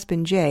and her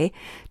husband Jay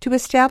to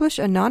establish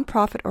a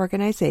non-profit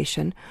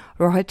organization,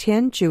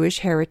 Rohatyn Jewish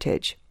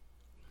Heritage.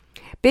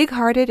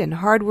 Big-hearted and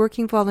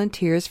hard-working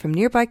volunteers from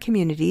nearby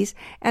communities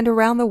and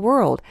around the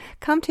world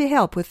come to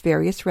help with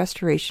various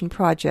restoration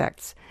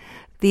projects.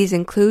 These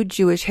include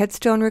Jewish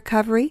headstone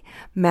recovery,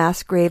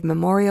 mass grave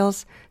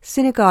memorials,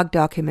 synagogue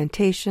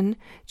documentation,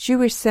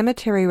 Jewish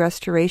cemetery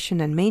restoration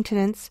and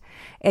maintenance,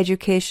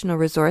 educational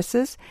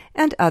resources,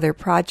 and other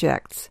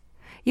projects.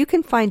 You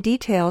can find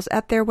details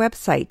at their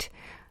website,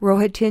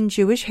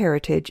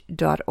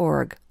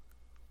 rohatynjewishheritage.org.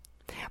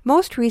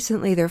 Most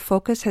recently, their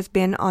focus has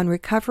been on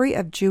recovery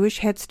of Jewish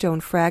headstone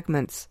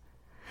fragments.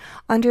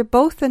 Under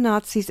both the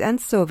Nazis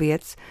and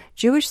Soviets,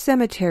 Jewish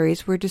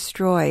cemeteries were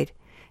destroyed.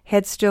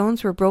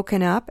 Headstones were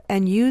broken up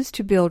and used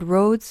to build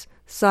roads,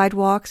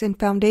 sidewalks, and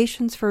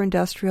foundations for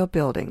industrial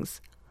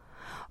buildings.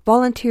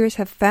 Volunteers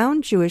have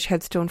found Jewish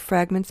headstone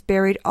fragments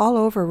buried all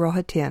over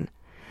Rohatyn.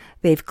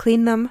 They've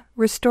cleaned them,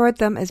 restored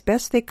them as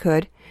best they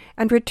could,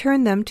 and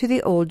returned them to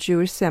the old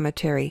Jewish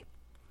cemetery.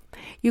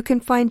 You can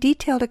find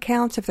detailed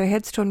accounts of their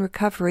headstone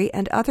recovery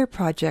and other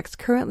projects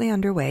currently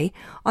underway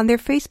on their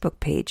Facebook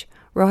page,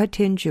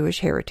 Rohatyn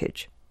Jewish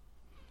Heritage.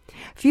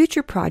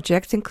 Future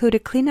projects include a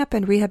cleanup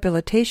and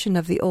rehabilitation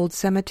of the old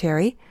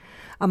cemetery,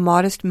 a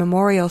modest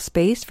memorial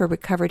space for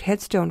recovered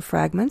headstone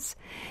fragments,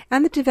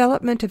 and the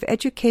development of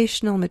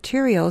educational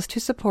materials to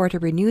support a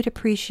renewed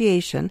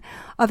appreciation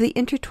of the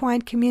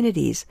intertwined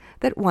communities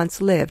that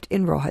once lived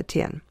in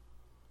Rohatyn.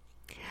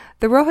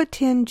 The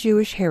Rohatyn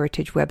Jewish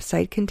Heritage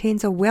website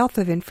contains a wealth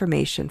of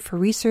information for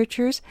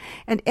researchers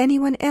and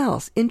anyone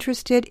else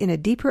interested in a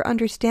deeper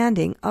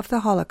understanding of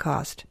the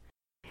Holocaust.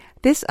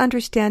 This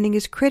understanding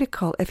is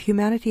critical if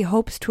humanity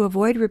hopes to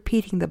avoid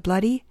repeating the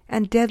bloody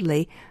and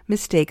deadly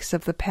mistakes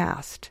of the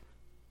past.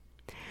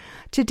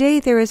 Today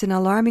there is an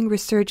alarming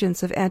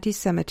resurgence of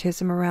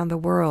anti-Semitism around the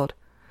world.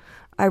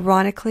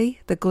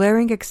 Ironically, the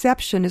glaring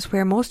exception is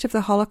where most of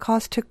the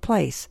Holocaust took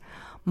place,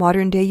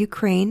 modern-day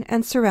Ukraine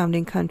and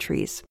surrounding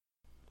countries.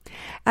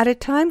 At a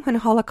time when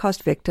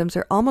Holocaust victims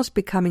are almost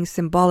becoming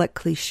symbolic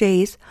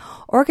cliches,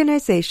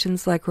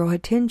 organizations like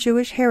Rohatyn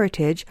Jewish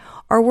Heritage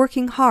are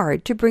working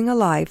hard to bring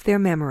alive their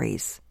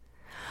memories.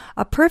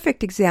 A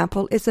perfect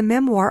example is a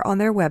memoir on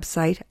their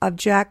website of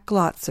Jack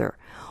Glotzer,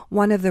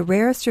 one of the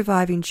rare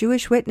surviving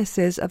Jewish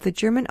witnesses of the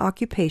German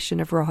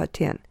occupation of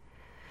Rohatyn.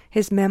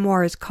 His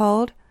memoir is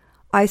called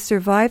I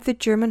Survived the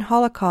German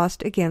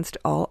Holocaust Against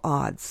All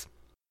Odds.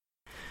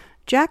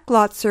 Jack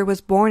Glotzer was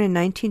born in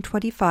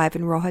 1925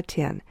 in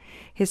Rohatyn.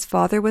 His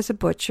father was a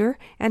butcher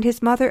and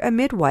his mother a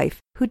midwife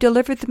who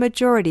delivered the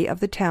majority of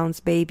the town's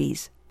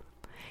babies.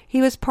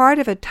 He was part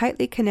of a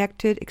tightly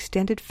connected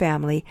extended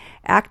family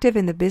active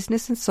in the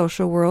business and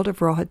social world of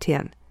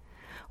Rohatyn.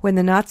 When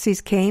the Nazis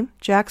came,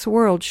 Jack's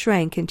world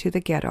shrank into the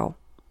ghetto.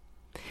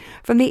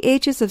 From the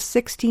ages of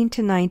 16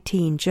 to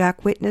 19,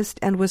 Jack witnessed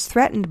and was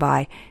threatened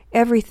by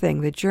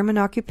everything the German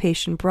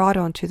occupation brought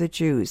onto the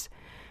Jews.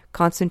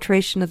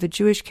 Concentration of the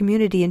Jewish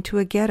community into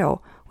a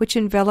ghetto, which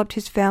enveloped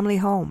his family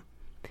home.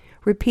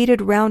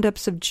 Repeated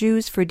roundups of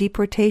Jews for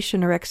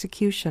deportation or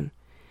execution.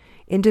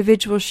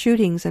 Individual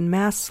shootings and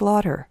mass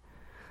slaughter.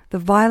 The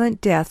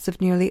violent deaths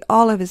of nearly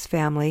all of his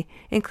family,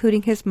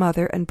 including his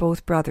mother and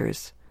both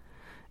brothers.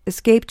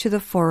 Escape to the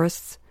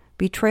forests,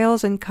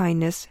 betrayals and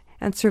kindness,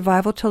 and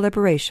survival to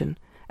liberation,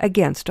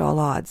 against all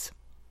odds.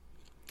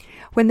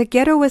 When the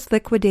ghetto was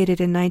liquidated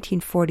in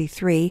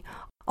 1943,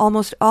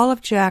 almost all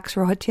of Jack's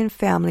Rohatyn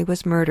family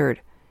was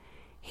murdered.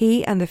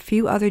 He and the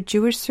few other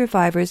Jewish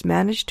survivors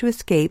managed to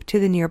escape to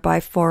the nearby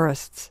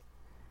forests.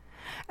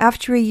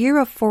 After a year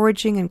of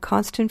foraging and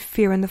constant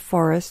fear in the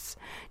forests,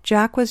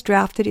 Jack was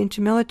drafted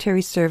into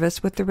military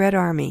service with the Red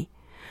Army.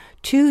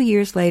 2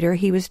 years later,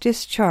 he was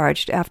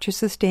discharged after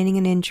sustaining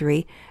an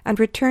injury and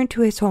returned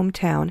to his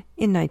hometown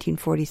in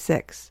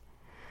 1946.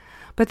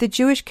 But the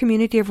Jewish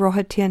community of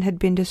Rohatyn had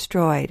been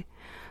destroyed,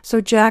 so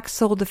Jack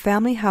sold the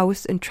family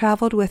house and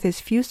traveled with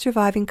his few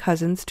surviving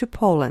cousins to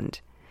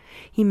Poland.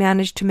 He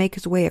managed to make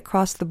his way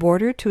across the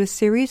border to a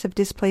series of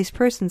displaced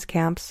persons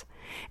camps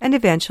and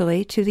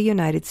eventually to the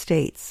United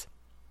States.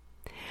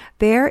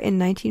 There, in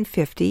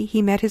 1950,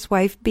 he met his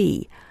wife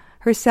Bea,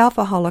 herself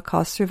a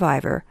Holocaust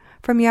survivor,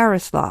 from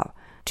Yaroslavl,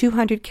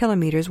 200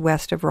 kilometers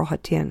west of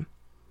Rohatyn.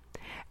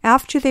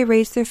 After they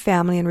raised their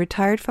family and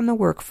retired from the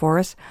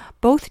workforce,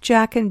 both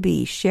Jack and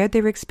Bea shared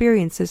their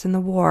experiences in the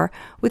war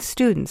with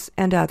students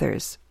and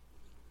others.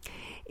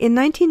 In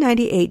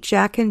 1998,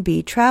 Jack and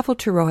Bea traveled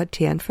to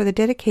Rohatyn for the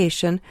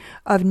dedication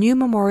of new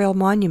memorial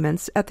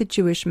monuments at the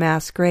Jewish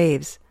mass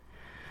graves.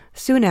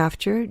 Soon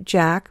after,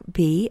 Jack,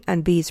 Bea,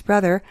 and Bea's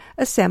brother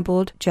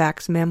assembled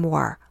Jack's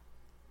memoir.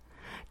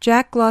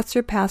 Jack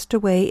Glotzer passed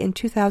away in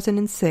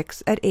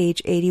 2006 at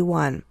age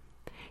 81.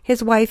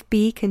 His wife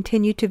Bea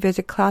continued to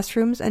visit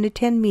classrooms and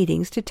attend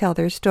meetings to tell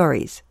their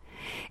stories,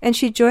 and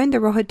she joined the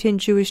Rohatyn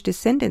Jewish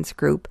Descendants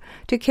Group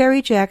to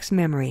carry Jack's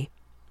memory.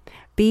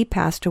 Bea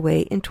passed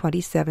away in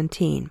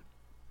 2017.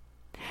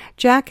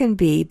 Jack and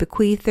Bea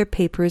bequeathed their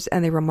papers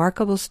and their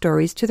remarkable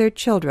stories to their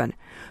children,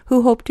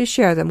 who hope to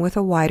share them with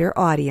a wider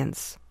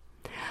audience.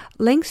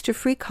 Links to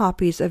free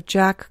copies of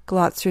Jack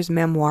Glotzer's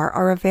memoir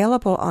are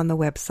available on the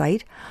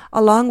website,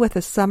 along with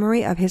a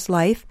summary of his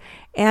life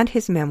and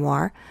his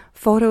memoir,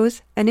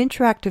 photos, an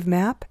interactive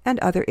map, and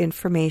other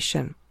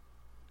information.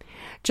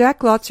 Jack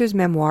Glotzer's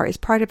memoir is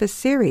part of a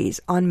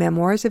series on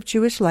memoirs of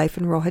Jewish life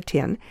in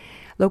Rohatyn,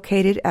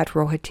 located at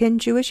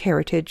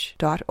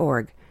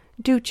rohatynjewishheritage.org.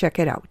 Do check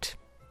it out.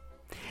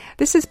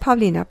 This is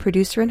Pavlina,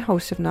 producer and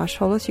host of Nash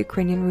Holos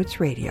Ukrainian Roots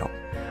Radio.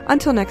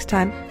 Until next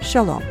time,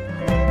 Shalom.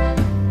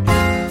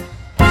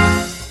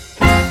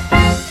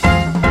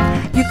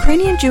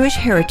 Ukrainian Jewish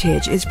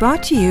Heritage is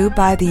brought to you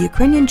by the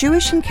Ukrainian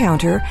Jewish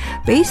Encounter,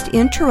 based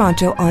in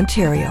Toronto,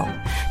 Ontario.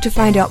 To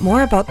find out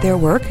more about their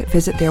work,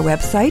 visit their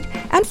website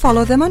and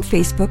follow them on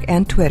Facebook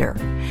and Twitter.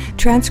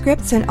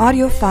 Transcripts and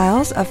audio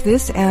files of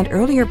this and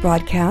earlier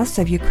broadcasts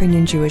of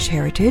Ukrainian Jewish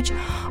Heritage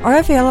are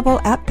available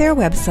at their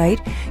website,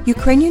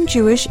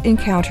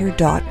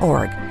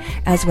 ukrainianjewishencounter.org,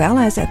 as well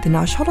as at the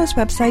Nash Holos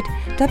website,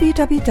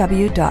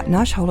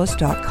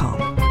 www.nashholos.com.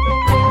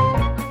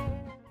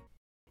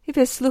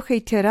 Ви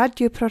слухаєте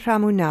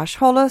радіопрограму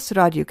 «Наш голос»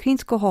 Радіо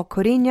Українського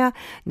коріння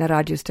на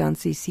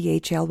радіостанції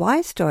CHLY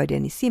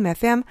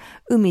 101.7 FM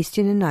у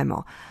місті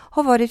Нанаймо.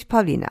 Говорить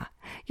Павліна.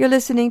 You're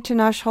listening to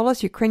Nash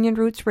Holos Ukrainian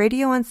Roots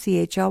Radio on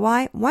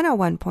CHLY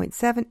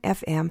 101.7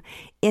 FM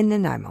in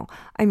Nanaimo.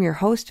 I'm your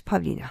host,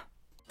 Pavlina.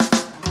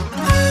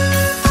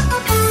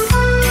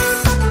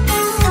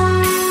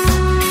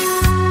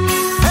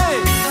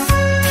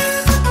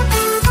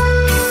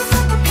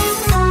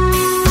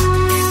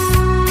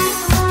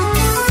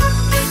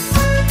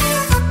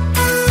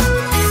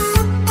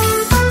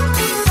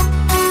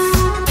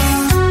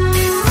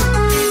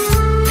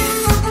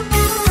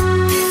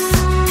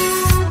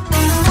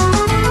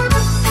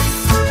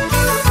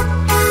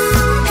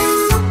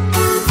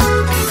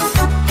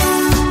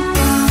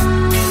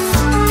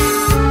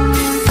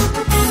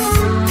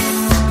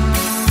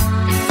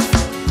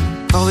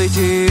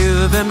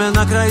 Полетів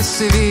на край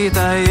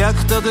світа, як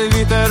тоді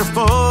вітер в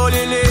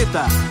полі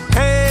літа,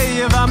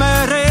 гей, в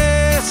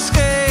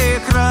американський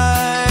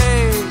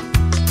край.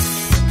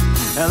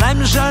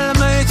 Лем жаль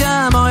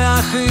митя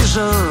моя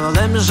хижо,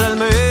 лем жаль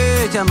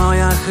митя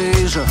моя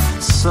хижо,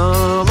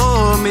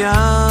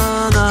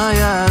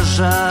 солом'яная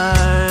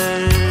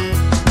жаль.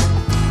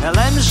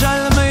 Лем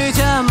жаль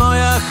митя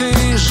моя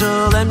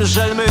хижо, лем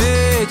жаль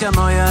митя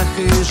моя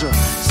хижо,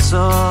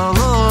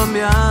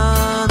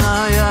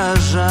 солом'яная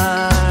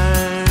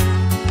жаль.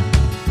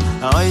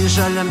 Ой,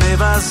 жаль ми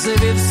вас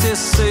вівці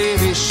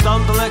сиві,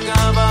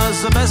 штомплека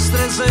вас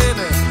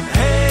безтрезиві,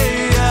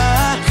 гей,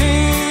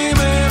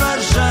 якими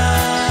вас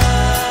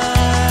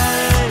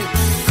жаль.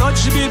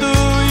 Хоч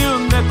бідую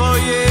не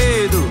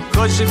поїду,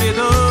 хоч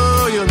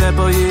бідую не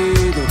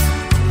поїду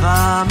в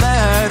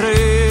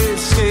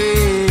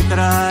американський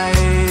край.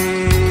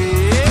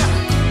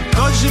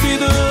 Хоч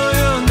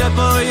бідую не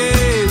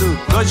поїду,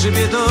 хоч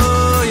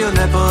бідую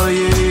не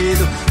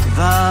поїду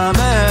в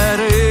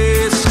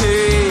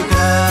американський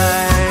край.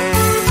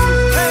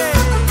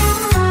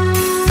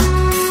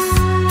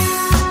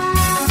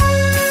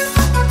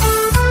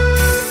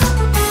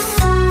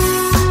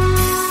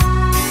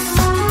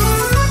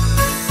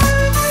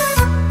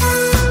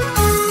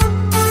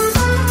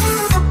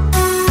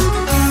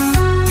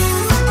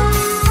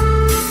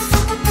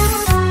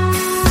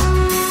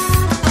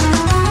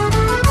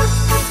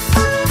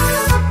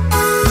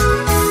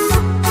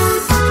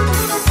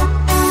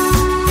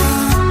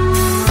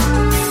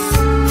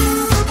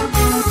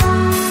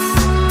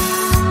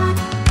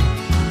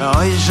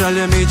 Ой, жаль,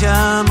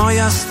 митя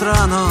моя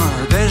страно,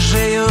 де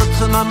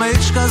живуть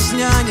мамичка з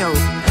няню,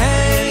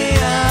 гей,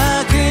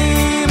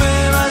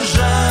 якими вас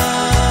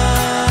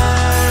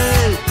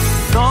жаль,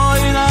 то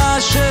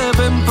іначе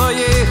бим поїхав.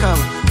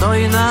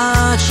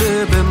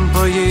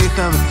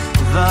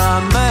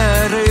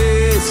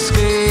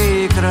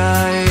 американський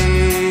край.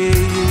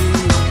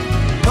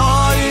 Бо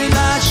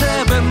іначе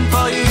бим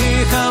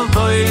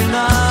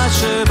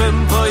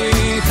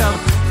поїхав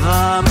в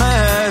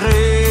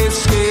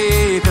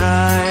американський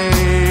край.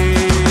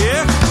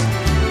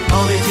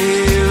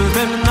 Полетів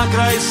бим на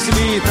край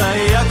світа,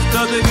 як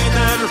той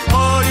вітер в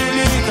полі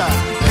літа.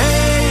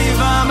 Гей,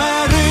 в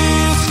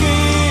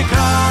американський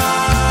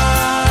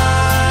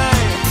край.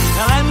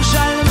 Лем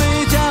жаль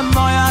митя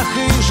моя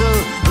хижо,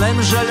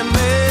 лем жаль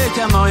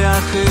митя моя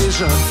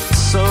хижо,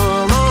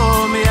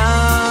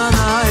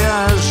 солом'яна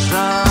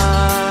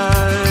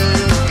жаль.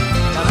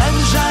 Лем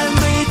жаль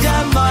митя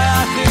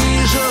моя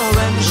хижо,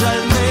 лем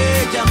жаль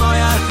митя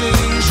моя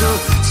хижо,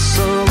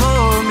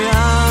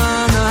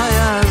 солом'яна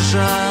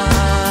жаль.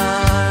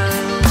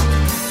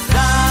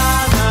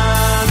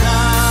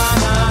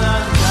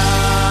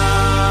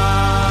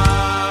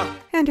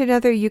 And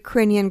another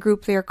Ukrainian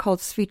group there called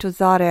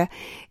Svitozara,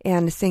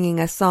 and singing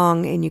a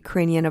song in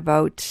Ukrainian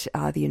about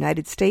the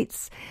United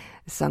States.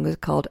 The song is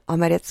called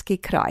Ameritsky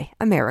Krai,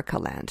 America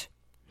Land.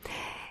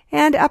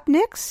 And up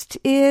next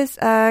is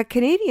a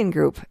Canadian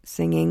group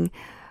singing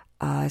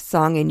a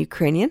song in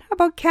Ukrainian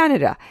about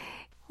Canada,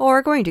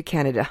 or going to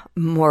Canada,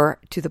 more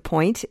to the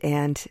point.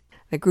 And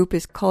the group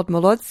is called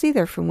Molodzy.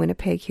 They're from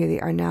Winnipeg. Here they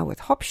are now with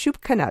Hop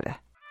Shoop Canada.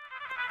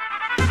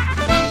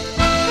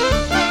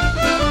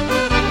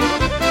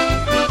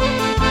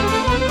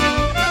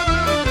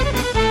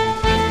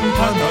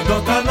 Канадо,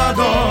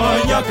 Канадо,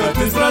 яка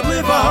ти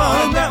зрадлива,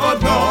 не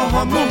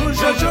одного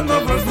мужа жона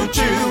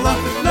розлучила,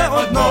 не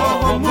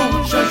одного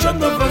мужа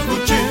жона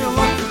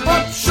розлучила.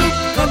 От шут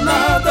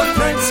Канада,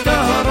 українська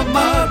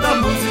громада,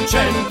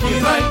 музиченьки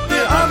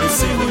грайте, а ви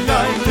всі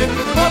гуляйте.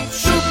 От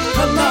шут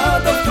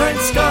Канада,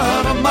 українська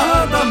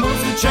громада,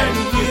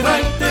 музиченьки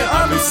грайте,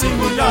 а ви всі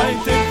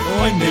гуляйте.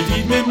 Ой, не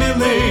їдь ми,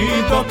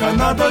 милий, до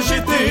Канади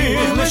жити,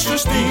 лише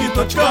ж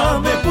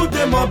діточками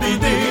будемо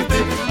бідити,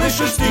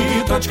 лише ж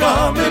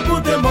діточками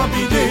будемо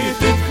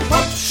бідити.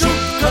 От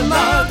шут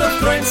Канада,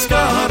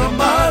 українська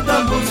громада,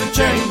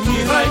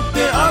 музиченьки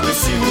грайте, а ви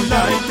всі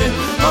гуляйте.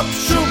 От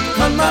шут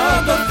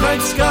Канада,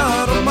 українська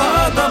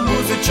громада,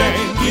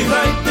 музиченьки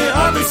грайте,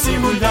 а ви всі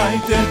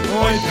гуляйте.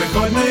 Ой,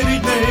 приходь мій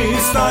рідний,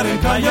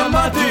 старенька я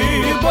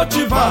мати, бо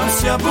чи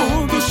вас я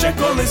буду ще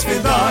колись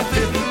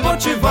видати, бо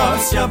чи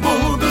вас я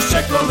буду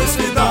ще колись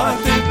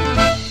видати.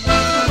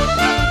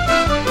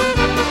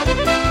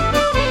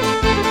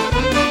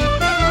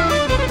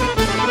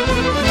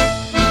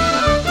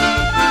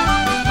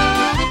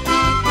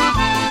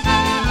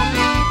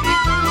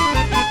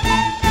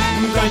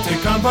 Дайте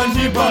камбаль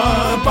хліба,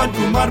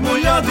 паньку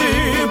мармуляди,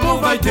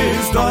 бувайте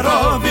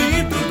здорові,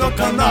 іду до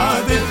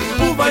Канади,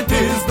 бувайте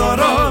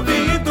здорові,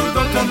 іду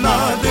до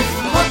Канади.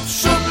 От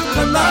шут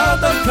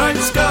Канада,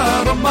 українська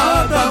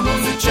громада,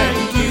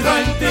 музиченьки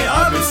грайте,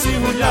 а ви всі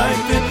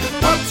гуляйте.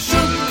 От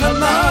шут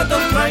Канада,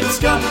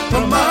 українська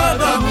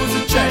громада,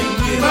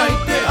 музиченьки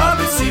грайте, а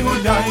ви всі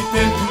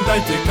гуляйте.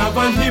 Дайте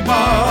камбаль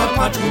хліба,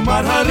 пачку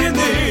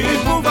маргарини,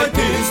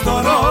 бувайте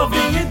здорові,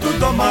 іду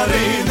до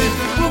Марини,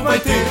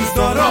 бувайте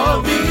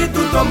здорові,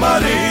 іду до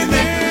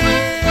Марини.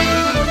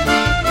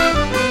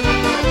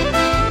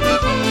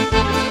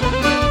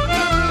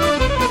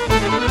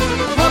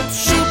 От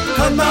шут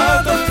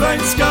Канада,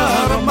 українська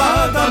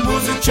громада,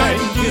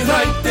 музиченьки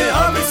грайте,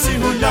 а ви всі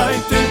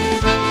гуляйте.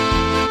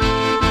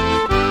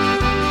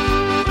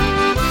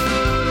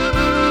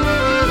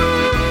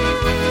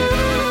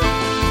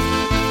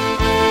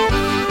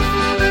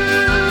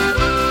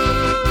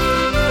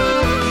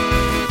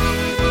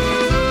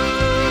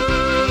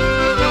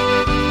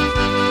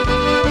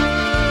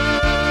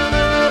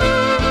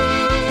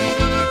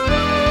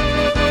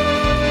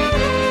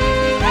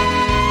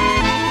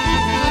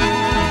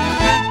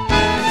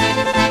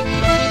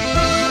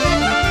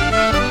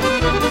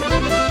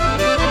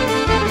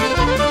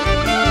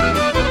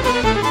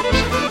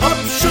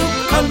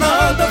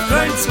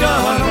 Українська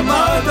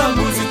громада,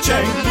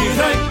 музиченьки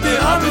грайте,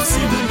 а ви всі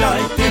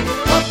гуляйте.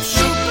 От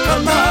шут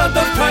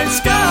Канада,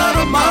 українська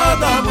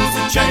громада,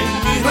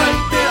 музиченьки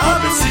грайте, а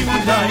ви всі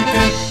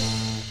гуляйте.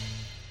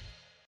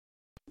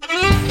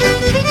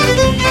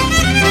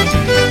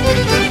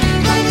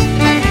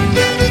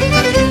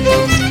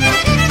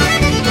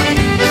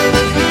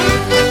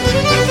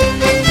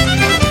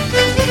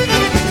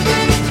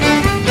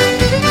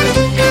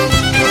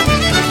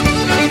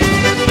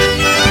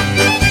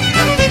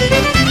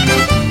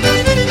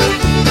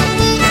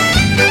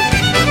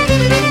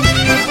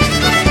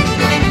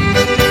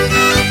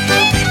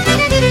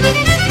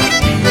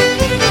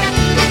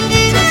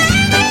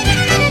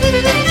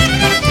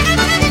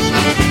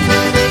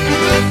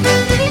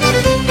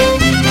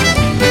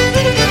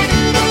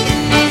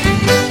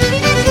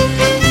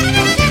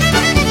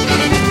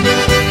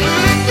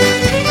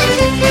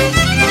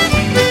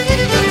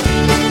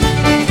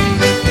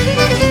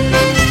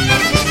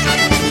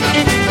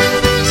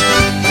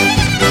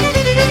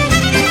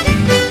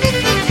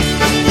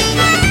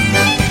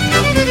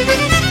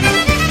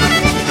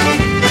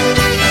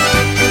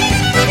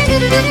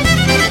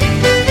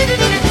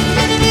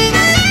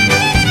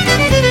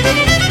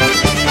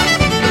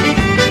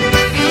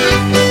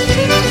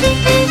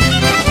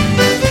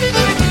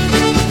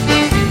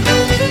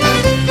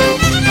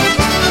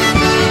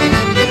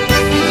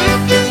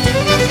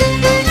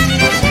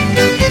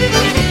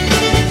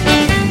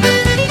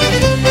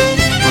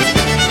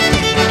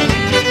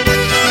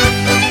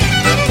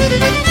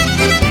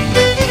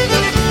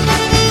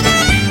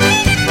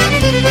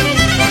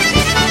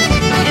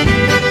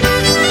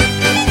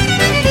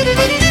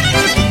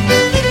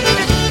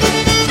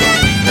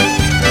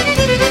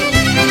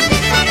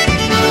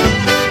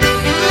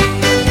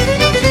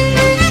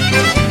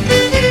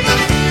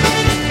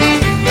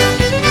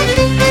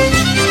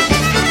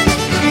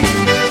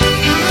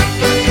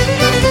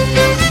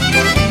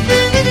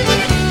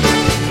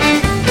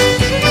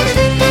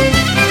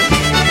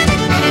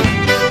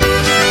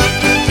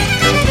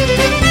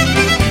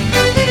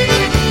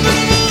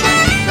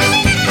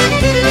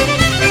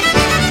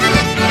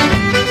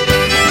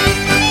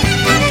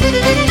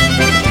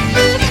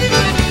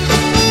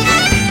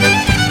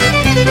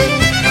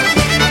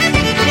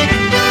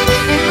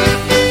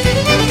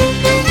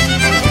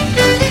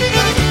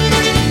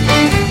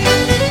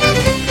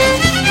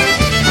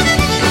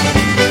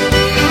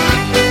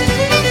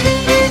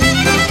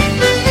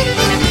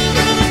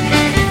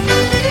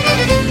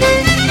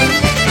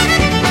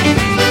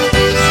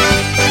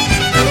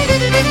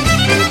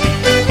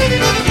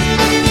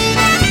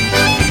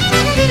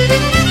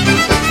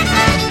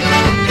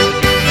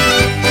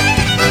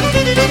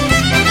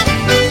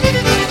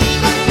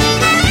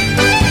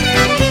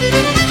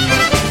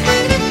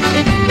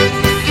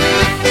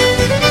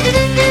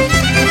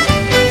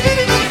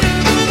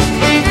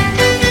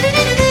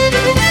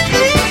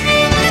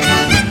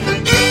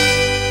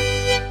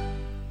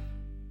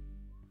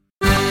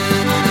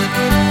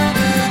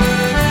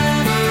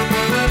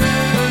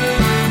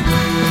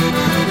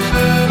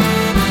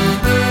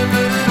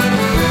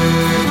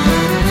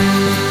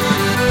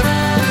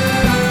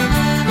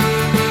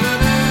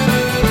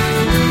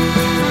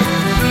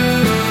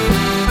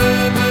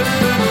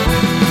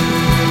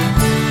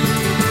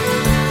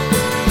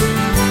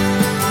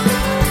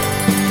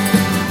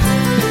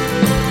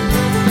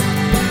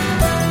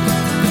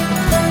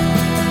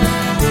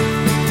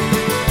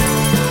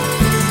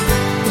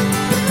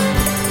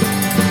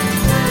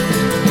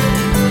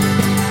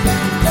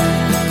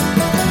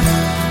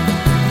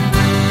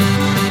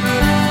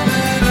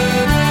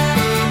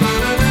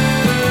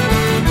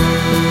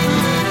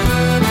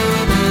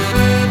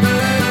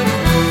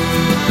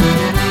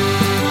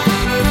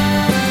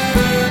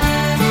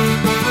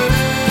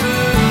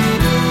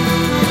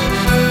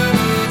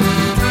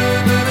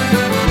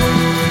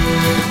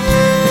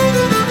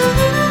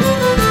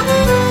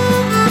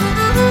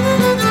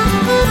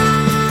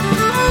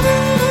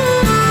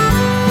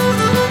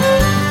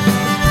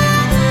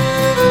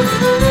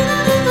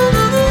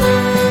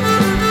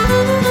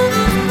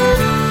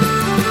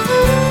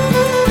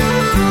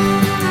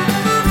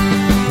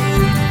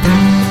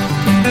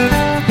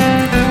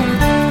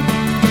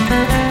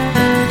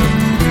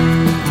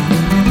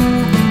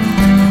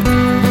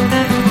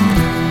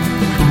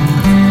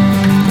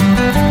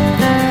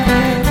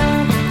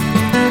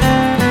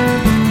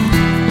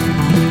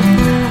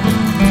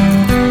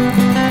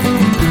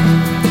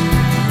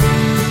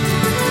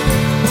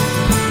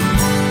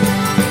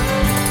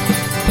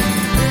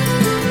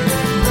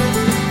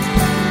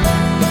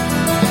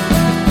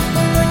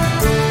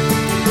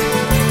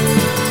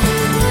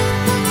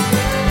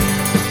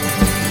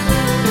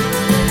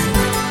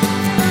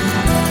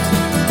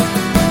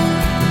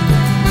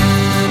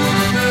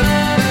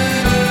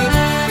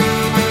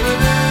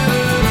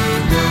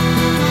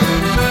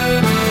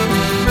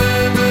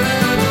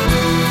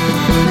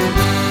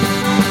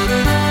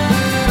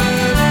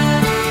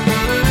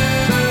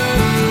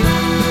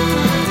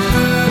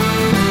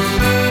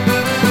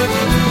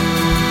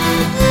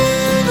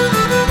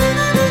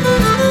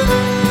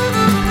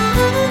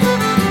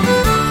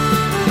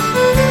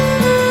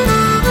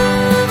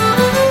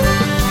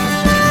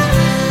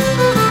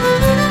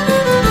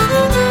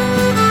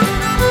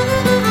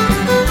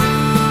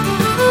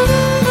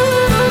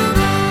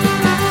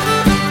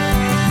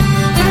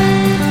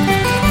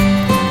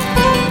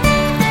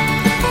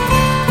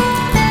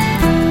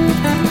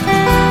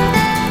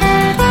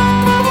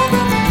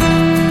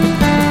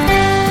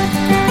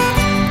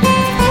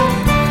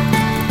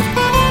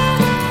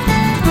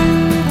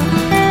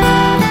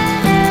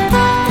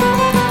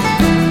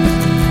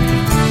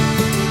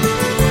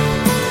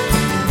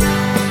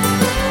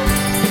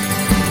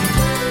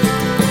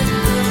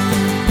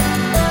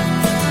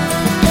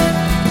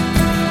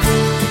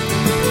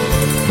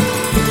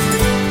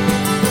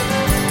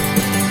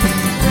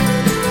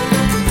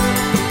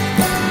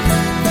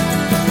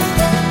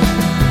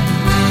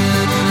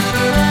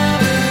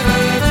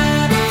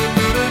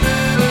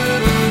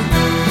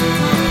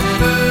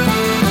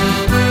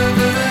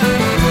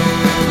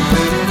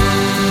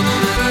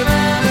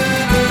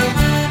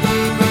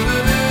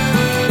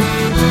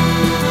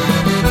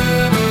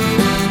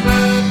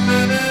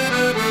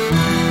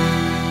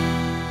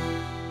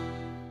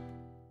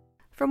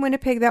 from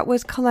Winnipeg, that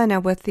was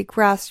Kalena with the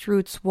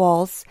Grassroots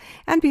Waltz.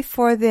 And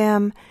before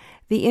them,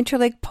 the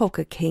Interlake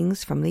Polka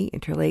Kings from the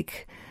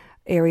Interlake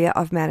area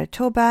of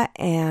Manitoba.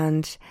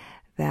 And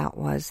that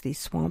was the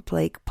Swamp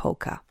Lake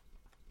Polka.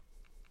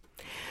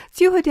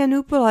 Цю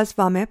годину була з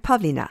вами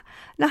Павліна.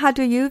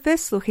 Нагадую, ви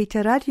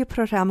слухаєте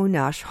радіопрограму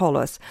 «Наш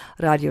голос»,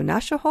 радіо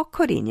нашого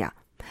коріння.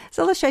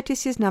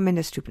 Залишайтеся з нами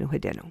наступну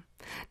годину.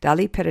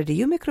 Далі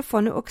передаю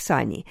мікрофон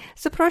Оксані.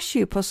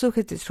 Запрошую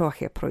послухати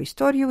трохи про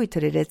історію і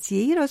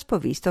традиції,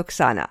 розповість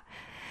Оксана.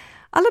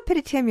 Але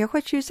перед тим я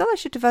хочу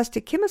залишити вас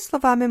такими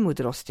словами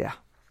мудрості.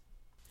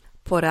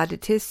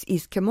 Порадитись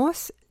із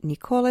кимось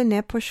ніколи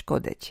не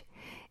пошкодить.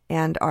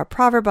 And our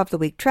proverb of the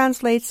week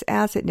translates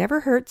as it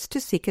never hurts to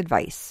seek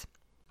advice.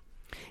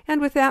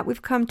 And with that,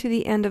 we've come to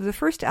the end of the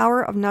first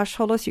hour of Nash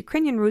Holos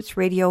Ukrainian Roots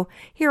Radio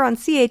here on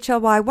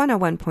CHLY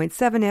 101.7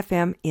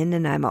 FM in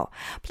Nanaimo.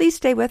 Please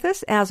stay with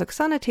us as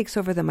Oksana takes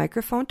over the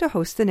microphone to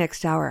host the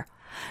next hour.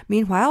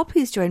 Meanwhile,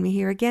 please join me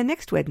here again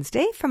next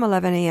Wednesday from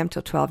 11 a.m.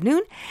 till 12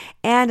 noon.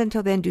 And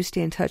until then, do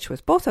stay in touch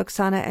with both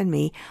Oksana and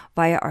me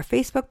via our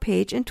Facebook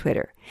page and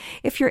Twitter.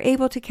 If you're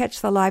able to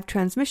catch the live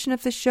transmission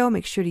of the show,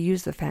 make sure to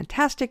use the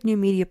fantastic new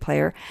media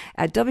player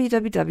at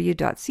www.chly.ca.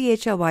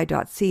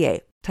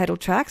 Title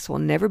tracks will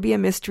never be a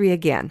mystery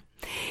again.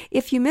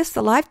 If you miss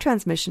the live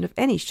transmission of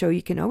any show,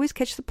 you can always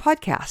catch the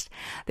podcast.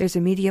 There's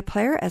a media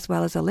player as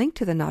well as a link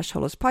to the Nash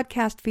Holos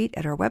podcast feed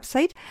at our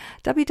website,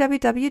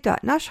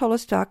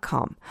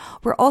 www.nashholos.com.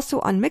 We're also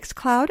on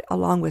Mixcloud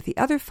along with the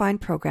other fine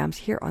programs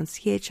here on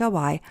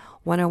CHLY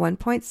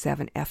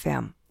 101.7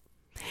 FM.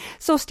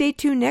 So stay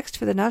tuned next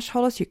for the Nash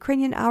Holos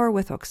Ukrainian Hour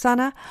with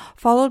Oksana,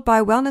 followed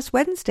by Wellness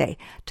Wednesday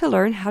to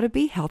learn how to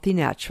be healthy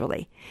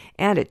naturally.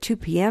 And at 2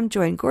 p.m.,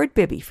 join Gord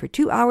Bibby for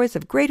 2 hours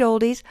of great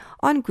oldies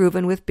on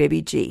Groovin' with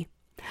Bibby G.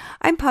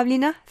 I'm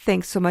Pavlina.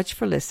 Thanks so much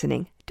for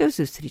listening. Do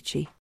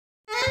zустрічі.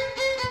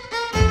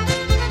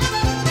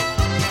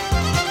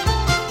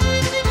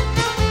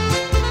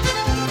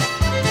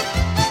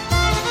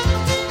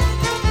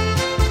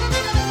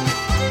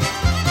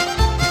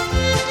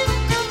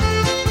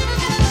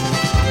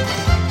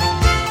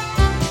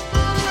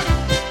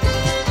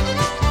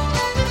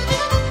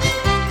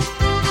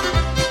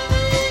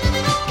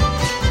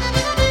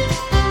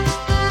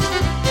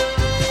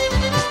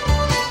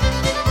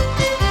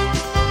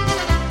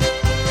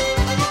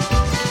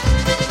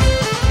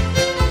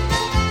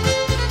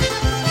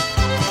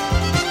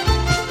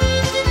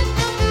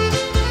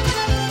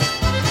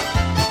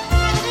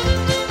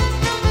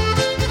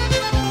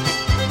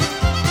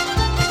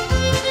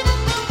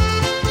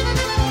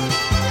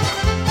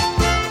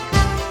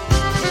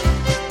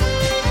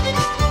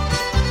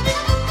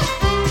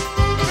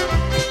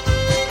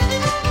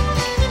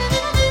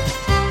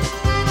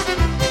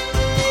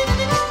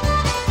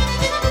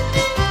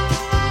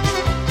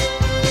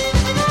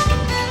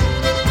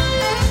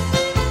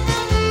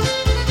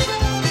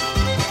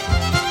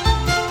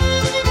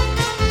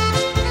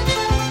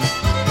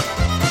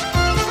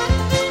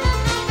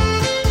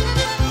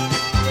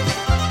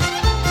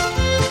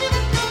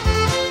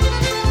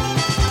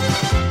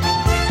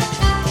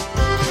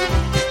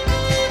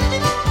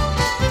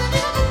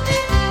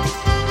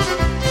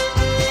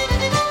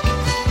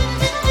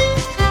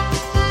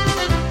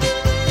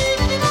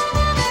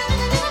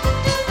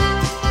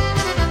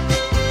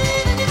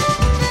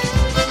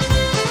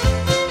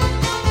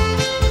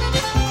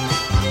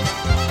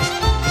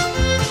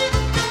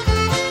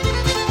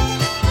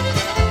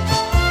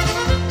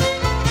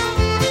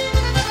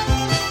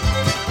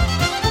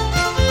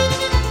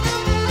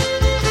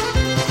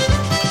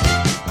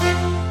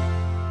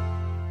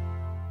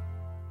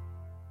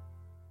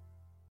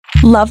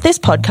 Love this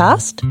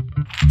podcast?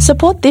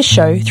 Support this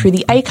show through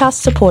the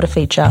Acast supporter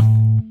feature.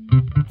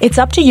 It's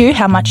up to you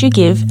how much you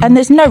give, and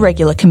there's no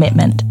regular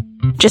commitment.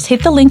 Just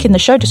hit the link in the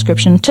show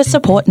description to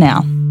support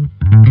now.